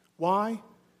it. Why?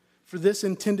 For this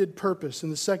intended purpose in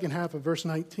the second half of verse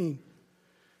 19.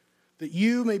 That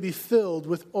you may be filled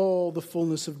with all the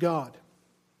fullness of God.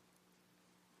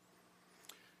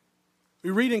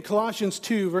 We read in Colossians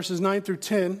 2, verses 9 through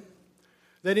 10,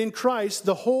 that in Christ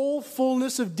the whole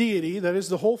fullness of deity, that is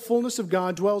the whole fullness of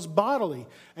God, dwells bodily.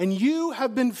 And you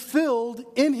have been filled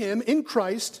in Him, in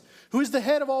Christ, who is the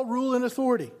head of all rule and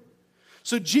authority.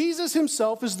 So Jesus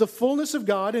Himself is the fullness of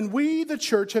God, and we, the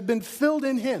church, have been filled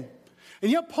in Him.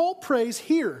 And yet Paul prays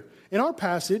here in our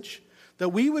passage that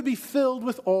we would be filled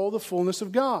with all the fullness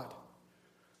of God.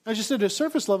 Now, just at a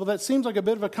surface level, that seems like a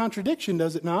bit of a contradiction,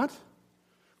 does it not?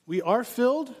 We are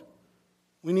filled,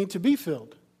 we need to be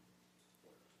filled.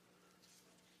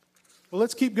 Well,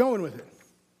 let's keep going with it.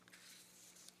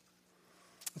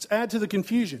 Let's add to the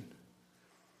confusion.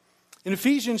 In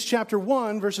Ephesians chapter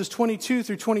 1, verses 22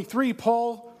 through 23,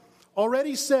 Paul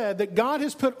already said that God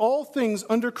has put all things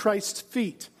under Christ's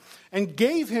feet and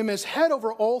gave Him as head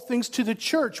over all things to the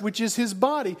church, which is His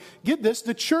body. Get this,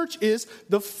 the church is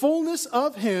the fullness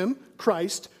of Him,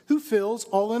 Christ, who fills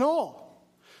all in all.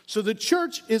 So the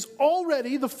church is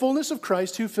already the fullness of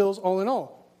Christ who fills all in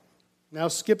all. Now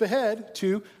skip ahead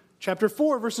to chapter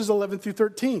 4, verses 11 through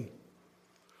 13.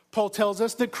 Paul tells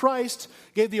us that Christ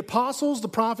gave the apostles, the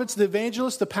prophets, the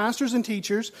evangelists, the pastors and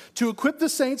teachers to equip the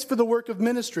saints for the work of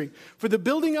ministry, for the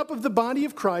building up of the body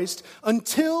of Christ,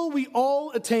 until we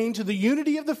all attain to the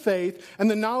unity of the faith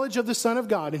and the knowledge of the Son of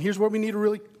God. And here's where we need to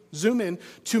really zoom in,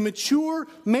 to mature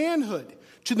manhood,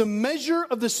 to the measure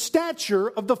of the stature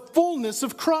of the fullness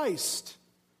of Christ.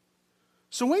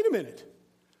 So wait a minute.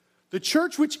 The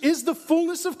church, which is the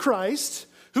fullness of Christ,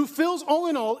 who fills all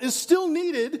in all, is still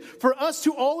needed for us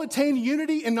to all attain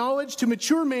unity and knowledge to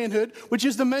mature manhood, which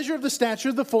is the measure of the stature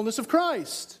of the fullness of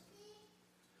Christ.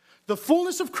 The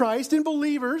fullness of Christ in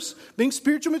believers being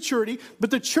spiritual maturity,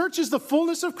 but the church is the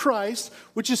fullness of Christ,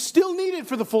 which is still needed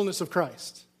for the fullness of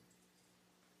Christ.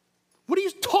 What are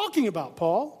you talking about,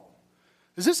 Paul?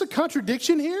 Is this a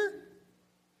contradiction here?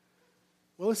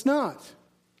 Well, it's not.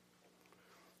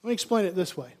 Let me explain it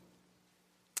this way.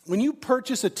 When you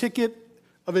purchase a ticket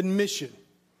of admission,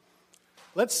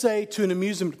 let's say to an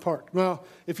amusement park. Well,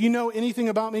 if you know anything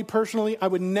about me personally, I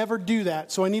would never do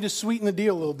that, so I need to sweeten the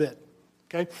deal a little bit.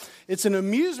 Okay? It's an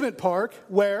amusement park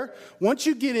where once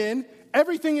you get in,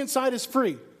 everything inside is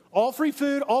free. All free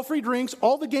food, all free drinks,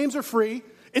 all the games are free.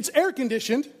 It's air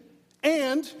conditioned,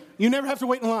 and you never have to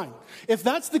wait in line. If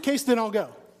that's the case, then I'll go.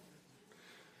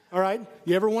 All right?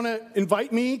 You ever want to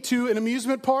invite me to an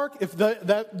amusement park? If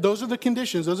those are the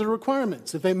conditions, those are the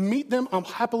requirements. If they meet them, I'll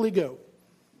happily go.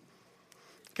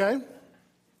 Okay?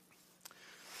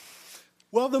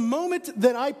 Well, the moment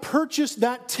that I purchase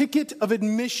that ticket of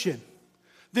admission,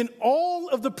 then all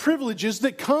of the privileges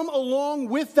that come along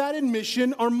with that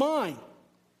admission are mine.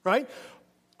 Right?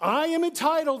 I am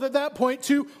entitled at that point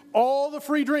to all the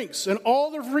free drinks and all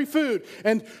the free food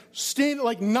and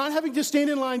not having to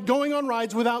stand in line going on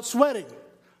rides without sweating.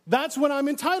 That's what I'm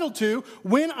entitled to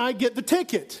when I get the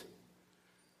ticket.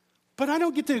 But I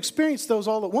don't get to experience those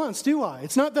all at once, do I?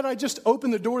 It's not that I just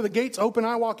open the door, the gates open,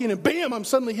 I walk in, and bam, I'm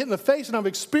suddenly hit in the face, and I've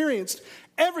experienced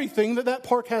everything that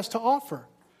park has to offer.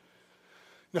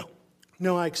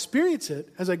 No, I experience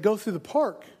it as I go through the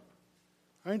park,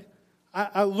 right?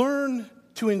 I learn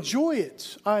to enjoy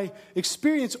it. I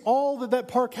experience all that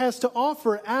park has to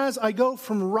offer as I go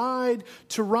from ride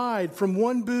to ride, from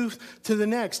one booth to the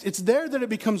next. It's there that it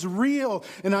becomes real,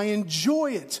 and I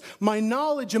enjoy it. My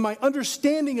knowledge and my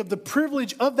understanding of the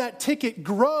privilege of that ticket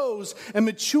grows and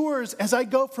matures as I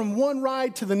go from one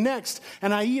ride to the next,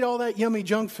 and I eat all that yummy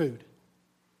junk food.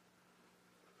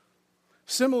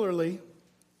 Similarly,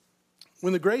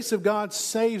 when the grace of God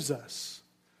saves us,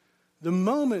 the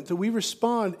moment that we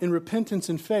respond in repentance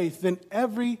and faith, then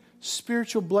every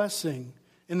spiritual blessing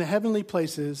in the heavenly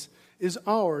places is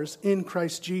ours in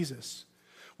Christ Jesus.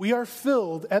 We are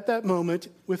filled at that moment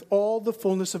with all the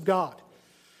fullness of God.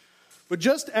 But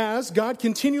just as God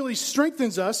continually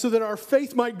strengthens us so that our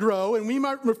faith might grow and we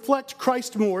might reflect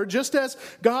Christ more, just as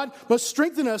God must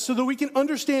strengthen us so that we can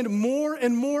understand more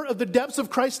and more of the depths of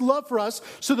Christ's love for us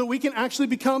so that we can actually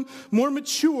become more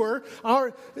mature,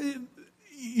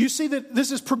 you see that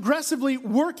this is progressively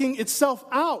working itself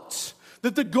out.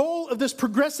 That the goal of this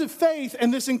progressive faith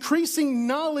and this increasing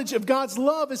knowledge of God's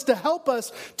love is to help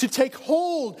us to take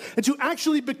hold and to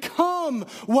actually become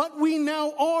what we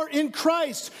now are in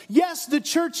Christ. Yes, the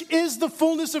church is the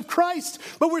fullness of Christ,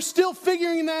 but we're still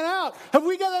figuring that out. Have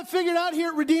we got that figured out here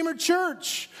at Redeemer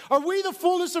Church? Are we the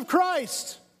fullness of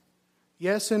Christ?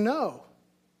 Yes and no.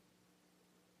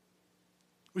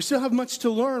 We still have much to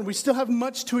learn. We still have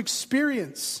much to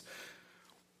experience.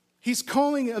 He's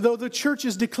calling, though the church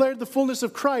has declared the fullness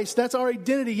of Christ, that's our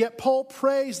identity, yet Paul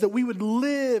prays that we would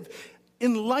live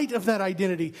in light of that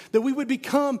identity, that we would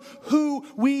become who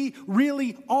we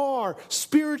really are,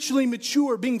 spiritually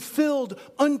mature, being filled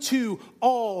unto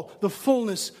all the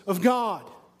fullness of God.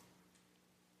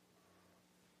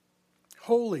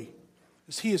 Holy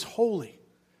as He is holy,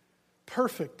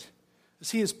 perfect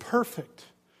as He is perfect.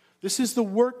 This is the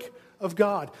work of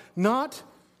God, not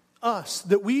us,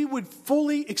 that we would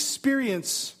fully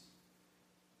experience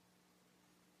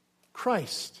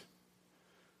Christ.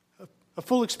 A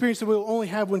full experience that we will only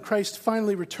have when Christ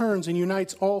finally returns and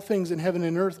unites all things in heaven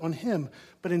and earth on Him.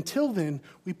 But until then,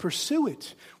 we pursue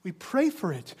it. We pray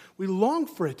for it. We long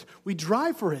for it. We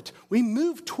drive for it. We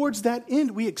move towards that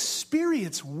end. We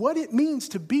experience what it means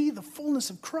to be the fullness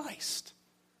of Christ.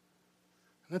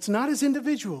 And that's not as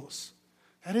individuals.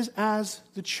 That is as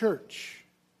the church.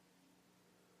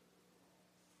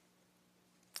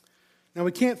 Now,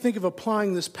 we can't think of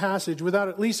applying this passage without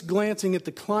at least glancing at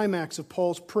the climax of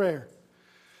Paul's prayer.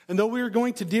 And though we are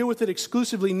going to deal with it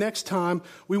exclusively next time,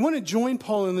 we want to join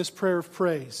Paul in this prayer of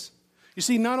praise. You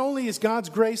see, not only is God's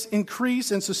grace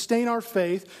increase and sustain our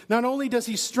faith, not only does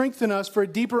He strengthen us for a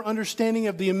deeper understanding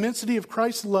of the immensity of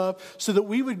Christ's love so that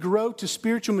we would grow to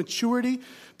spiritual maturity,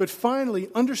 but finally,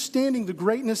 understanding the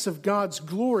greatness of God's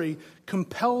glory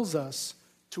compels us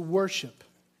to worship.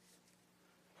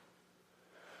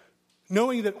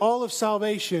 Knowing that all of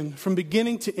salvation from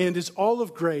beginning to end is all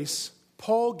of grace,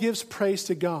 Paul gives praise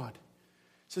to God.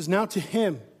 He says, now to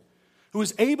Him who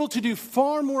is able to do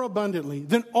far more abundantly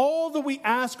than all that we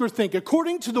ask or think,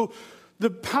 according to the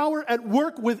power at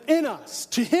work within us,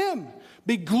 to Him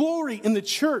be glory in the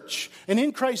church and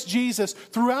in Christ Jesus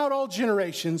throughout all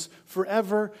generations,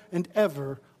 forever and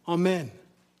ever. Amen.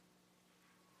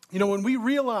 You know, when we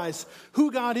realize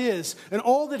who God is and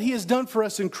all that He has done for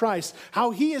us in Christ,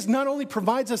 how He is not only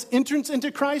provides us entrance into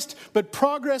Christ, but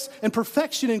progress and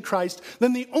perfection in Christ,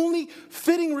 then the only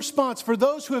fitting response for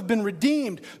those who have been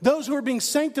redeemed, those who are being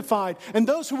sanctified, and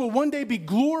those who will one day be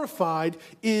glorified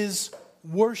is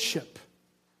worship.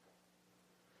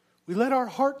 We let our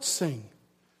hearts sing,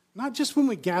 not just when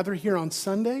we gather here on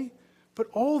Sunday, but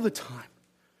all the time.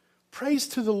 Praise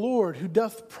to the Lord who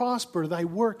doth prosper thy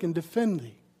work and defend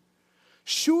thee.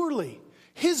 Surely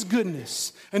His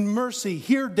goodness and mercy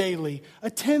here daily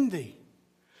attend thee.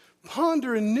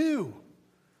 Ponder anew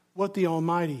what the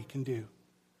Almighty can do,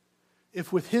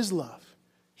 if with His love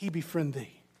He befriend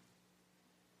thee.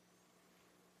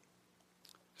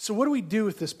 So what do we do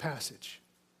with this passage?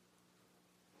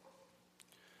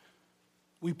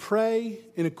 We pray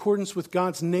in accordance with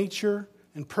God's nature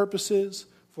and purposes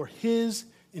for His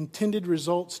intended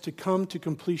results to come to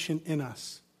completion in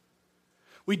us.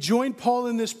 We join Paul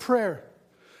in this prayer,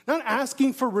 not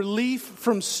asking for relief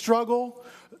from struggle,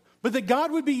 but that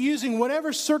God would be using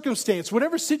whatever circumstance,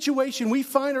 whatever situation we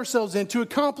find ourselves in to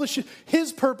accomplish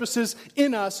His purposes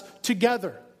in us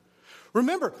together.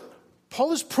 Remember,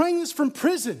 Paul is praying this from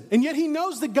prison, and yet he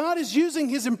knows that God is using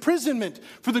his imprisonment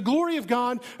for the glory of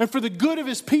God and for the good of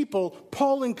his people,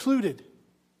 Paul included.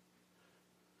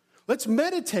 Let's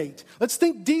meditate. Let's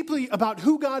think deeply about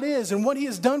who God is and what he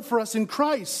has done for us in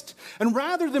Christ. And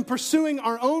rather than pursuing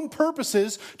our own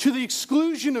purposes to the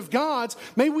exclusion of God's,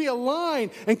 may we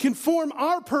align and conform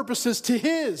our purposes to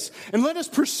his. And let us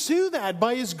pursue that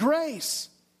by his grace.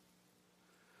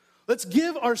 Let's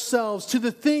give ourselves to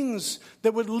the things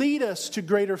that would lead us to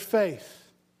greater faith,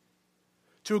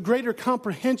 to a greater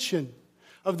comprehension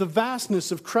of the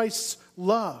vastness of Christ's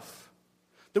love,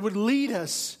 that would lead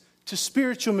us to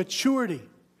spiritual maturity,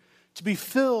 to be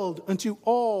filled unto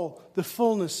all the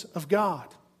fullness of God,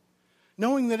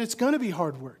 knowing that it's going to be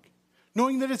hard work,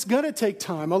 knowing that it's going to take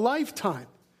time, a lifetime,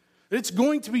 that it's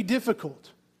going to be difficult,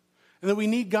 and that we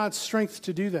need God's strength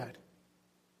to do that.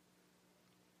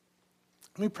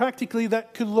 I mean, practically,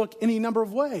 that could look any number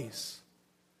of ways.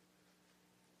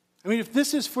 I mean, if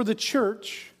this is for the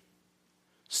church,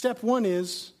 step one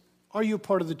is, are you a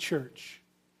part of the church?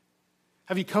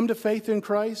 Have you come to faith in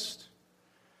Christ?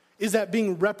 Is that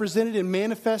being represented and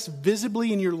manifest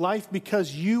visibly in your life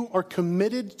because you are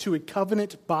committed to a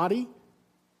covenant body?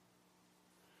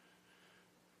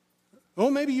 Well,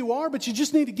 maybe you are, but you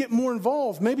just need to get more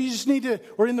involved. Maybe you just need to,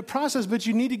 or in the process, but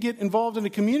you need to get involved in a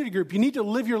community group. You need to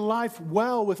live your life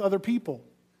well with other people.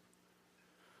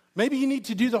 Maybe you need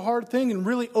to do the hard thing and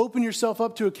really open yourself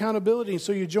up to accountability, and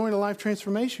so you join a life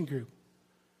transformation group.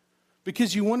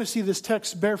 Because you want to see this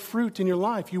text bear fruit in your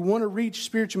life. You want to reach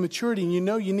spiritual maturity, and you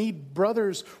know you need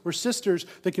brothers or sisters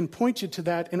that can point you to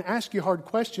that and ask you hard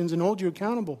questions and hold you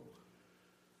accountable.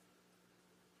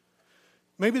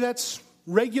 Maybe that's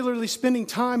regularly spending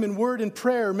time in word and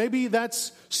prayer. Maybe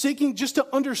that's seeking just to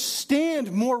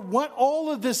understand more what all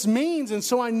of this means. And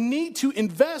so I need to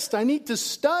invest. I need to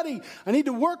study. I need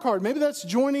to work hard. Maybe that's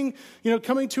joining,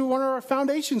 coming to one of our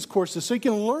foundations courses so you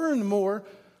can learn more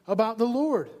about the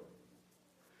Lord.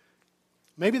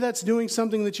 Maybe that's doing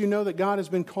something that you know that God has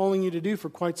been calling you to do for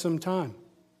quite some time,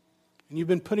 and you've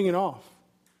been putting it off.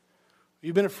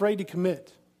 You've been afraid to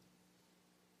commit.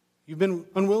 You've been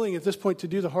unwilling at this point to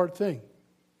do the hard thing.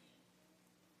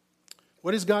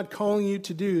 What is God calling you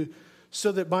to do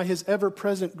so that by his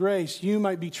ever-present grace you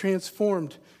might be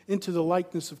transformed into the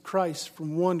likeness of Christ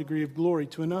from one degree of glory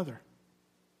to another?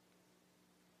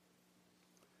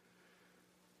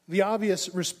 The obvious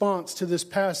response to this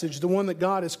passage, the one that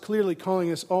God is clearly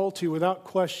calling us all to without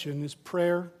question, is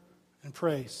prayer and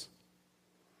praise.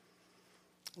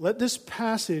 Let this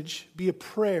passage be a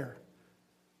prayer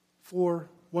for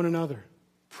one another.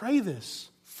 Pray this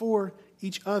for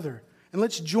each other. And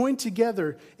let's join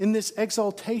together in this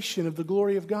exaltation of the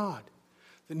glory of God.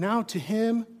 That now to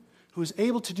him who is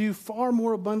able to do far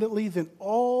more abundantly than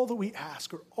all that we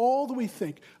ask or all that we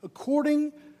think,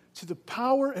 according to the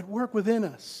power at work within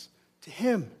us, to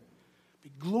him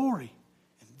be glory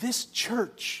in this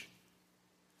church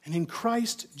and in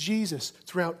Christ Jesus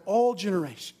throughout all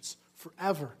generations,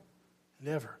 forever and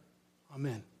ever.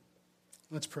 Amen.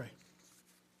 Let's pray.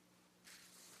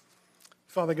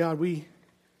 Father God, we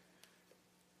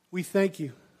thank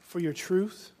you for your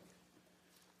truth.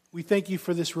 We thank you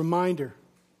for this reminder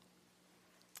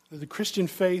that the Christian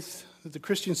faith, that the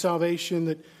Christian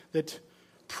salvation, that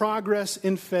progress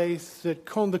in faith, that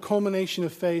the culmination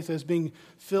of faith as being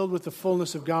filled with the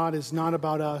fullness of God is not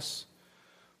about us,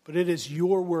 but it is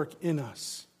your work in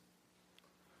us.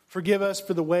 Forgive us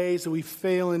for the ways that we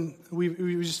fail and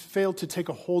we just failed to take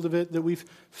a hold of it, that we've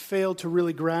failed to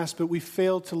really grasp it, we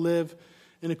failed to live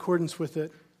in accordance with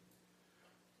it.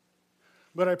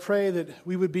 But I pray that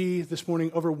we would be this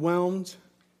morning overwhelmed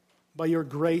by your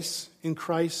grace in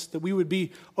Christ, that we would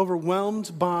be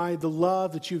overwhelmed by the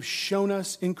love that you've shown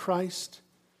us in Christ,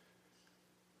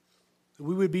 that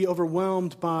we would be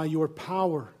overwhelmed by your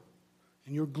power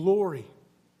and your glory,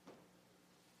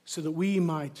 so that we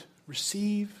might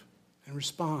receive and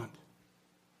respond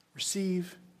to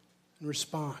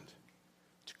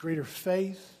greater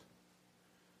faith,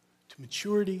 to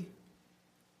maturity,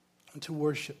 and to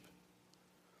worship.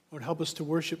 Lord, help us to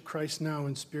worship Christ now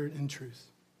in spirit and truth.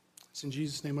 It's in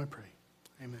Jesus' name I pray.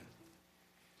 Amen.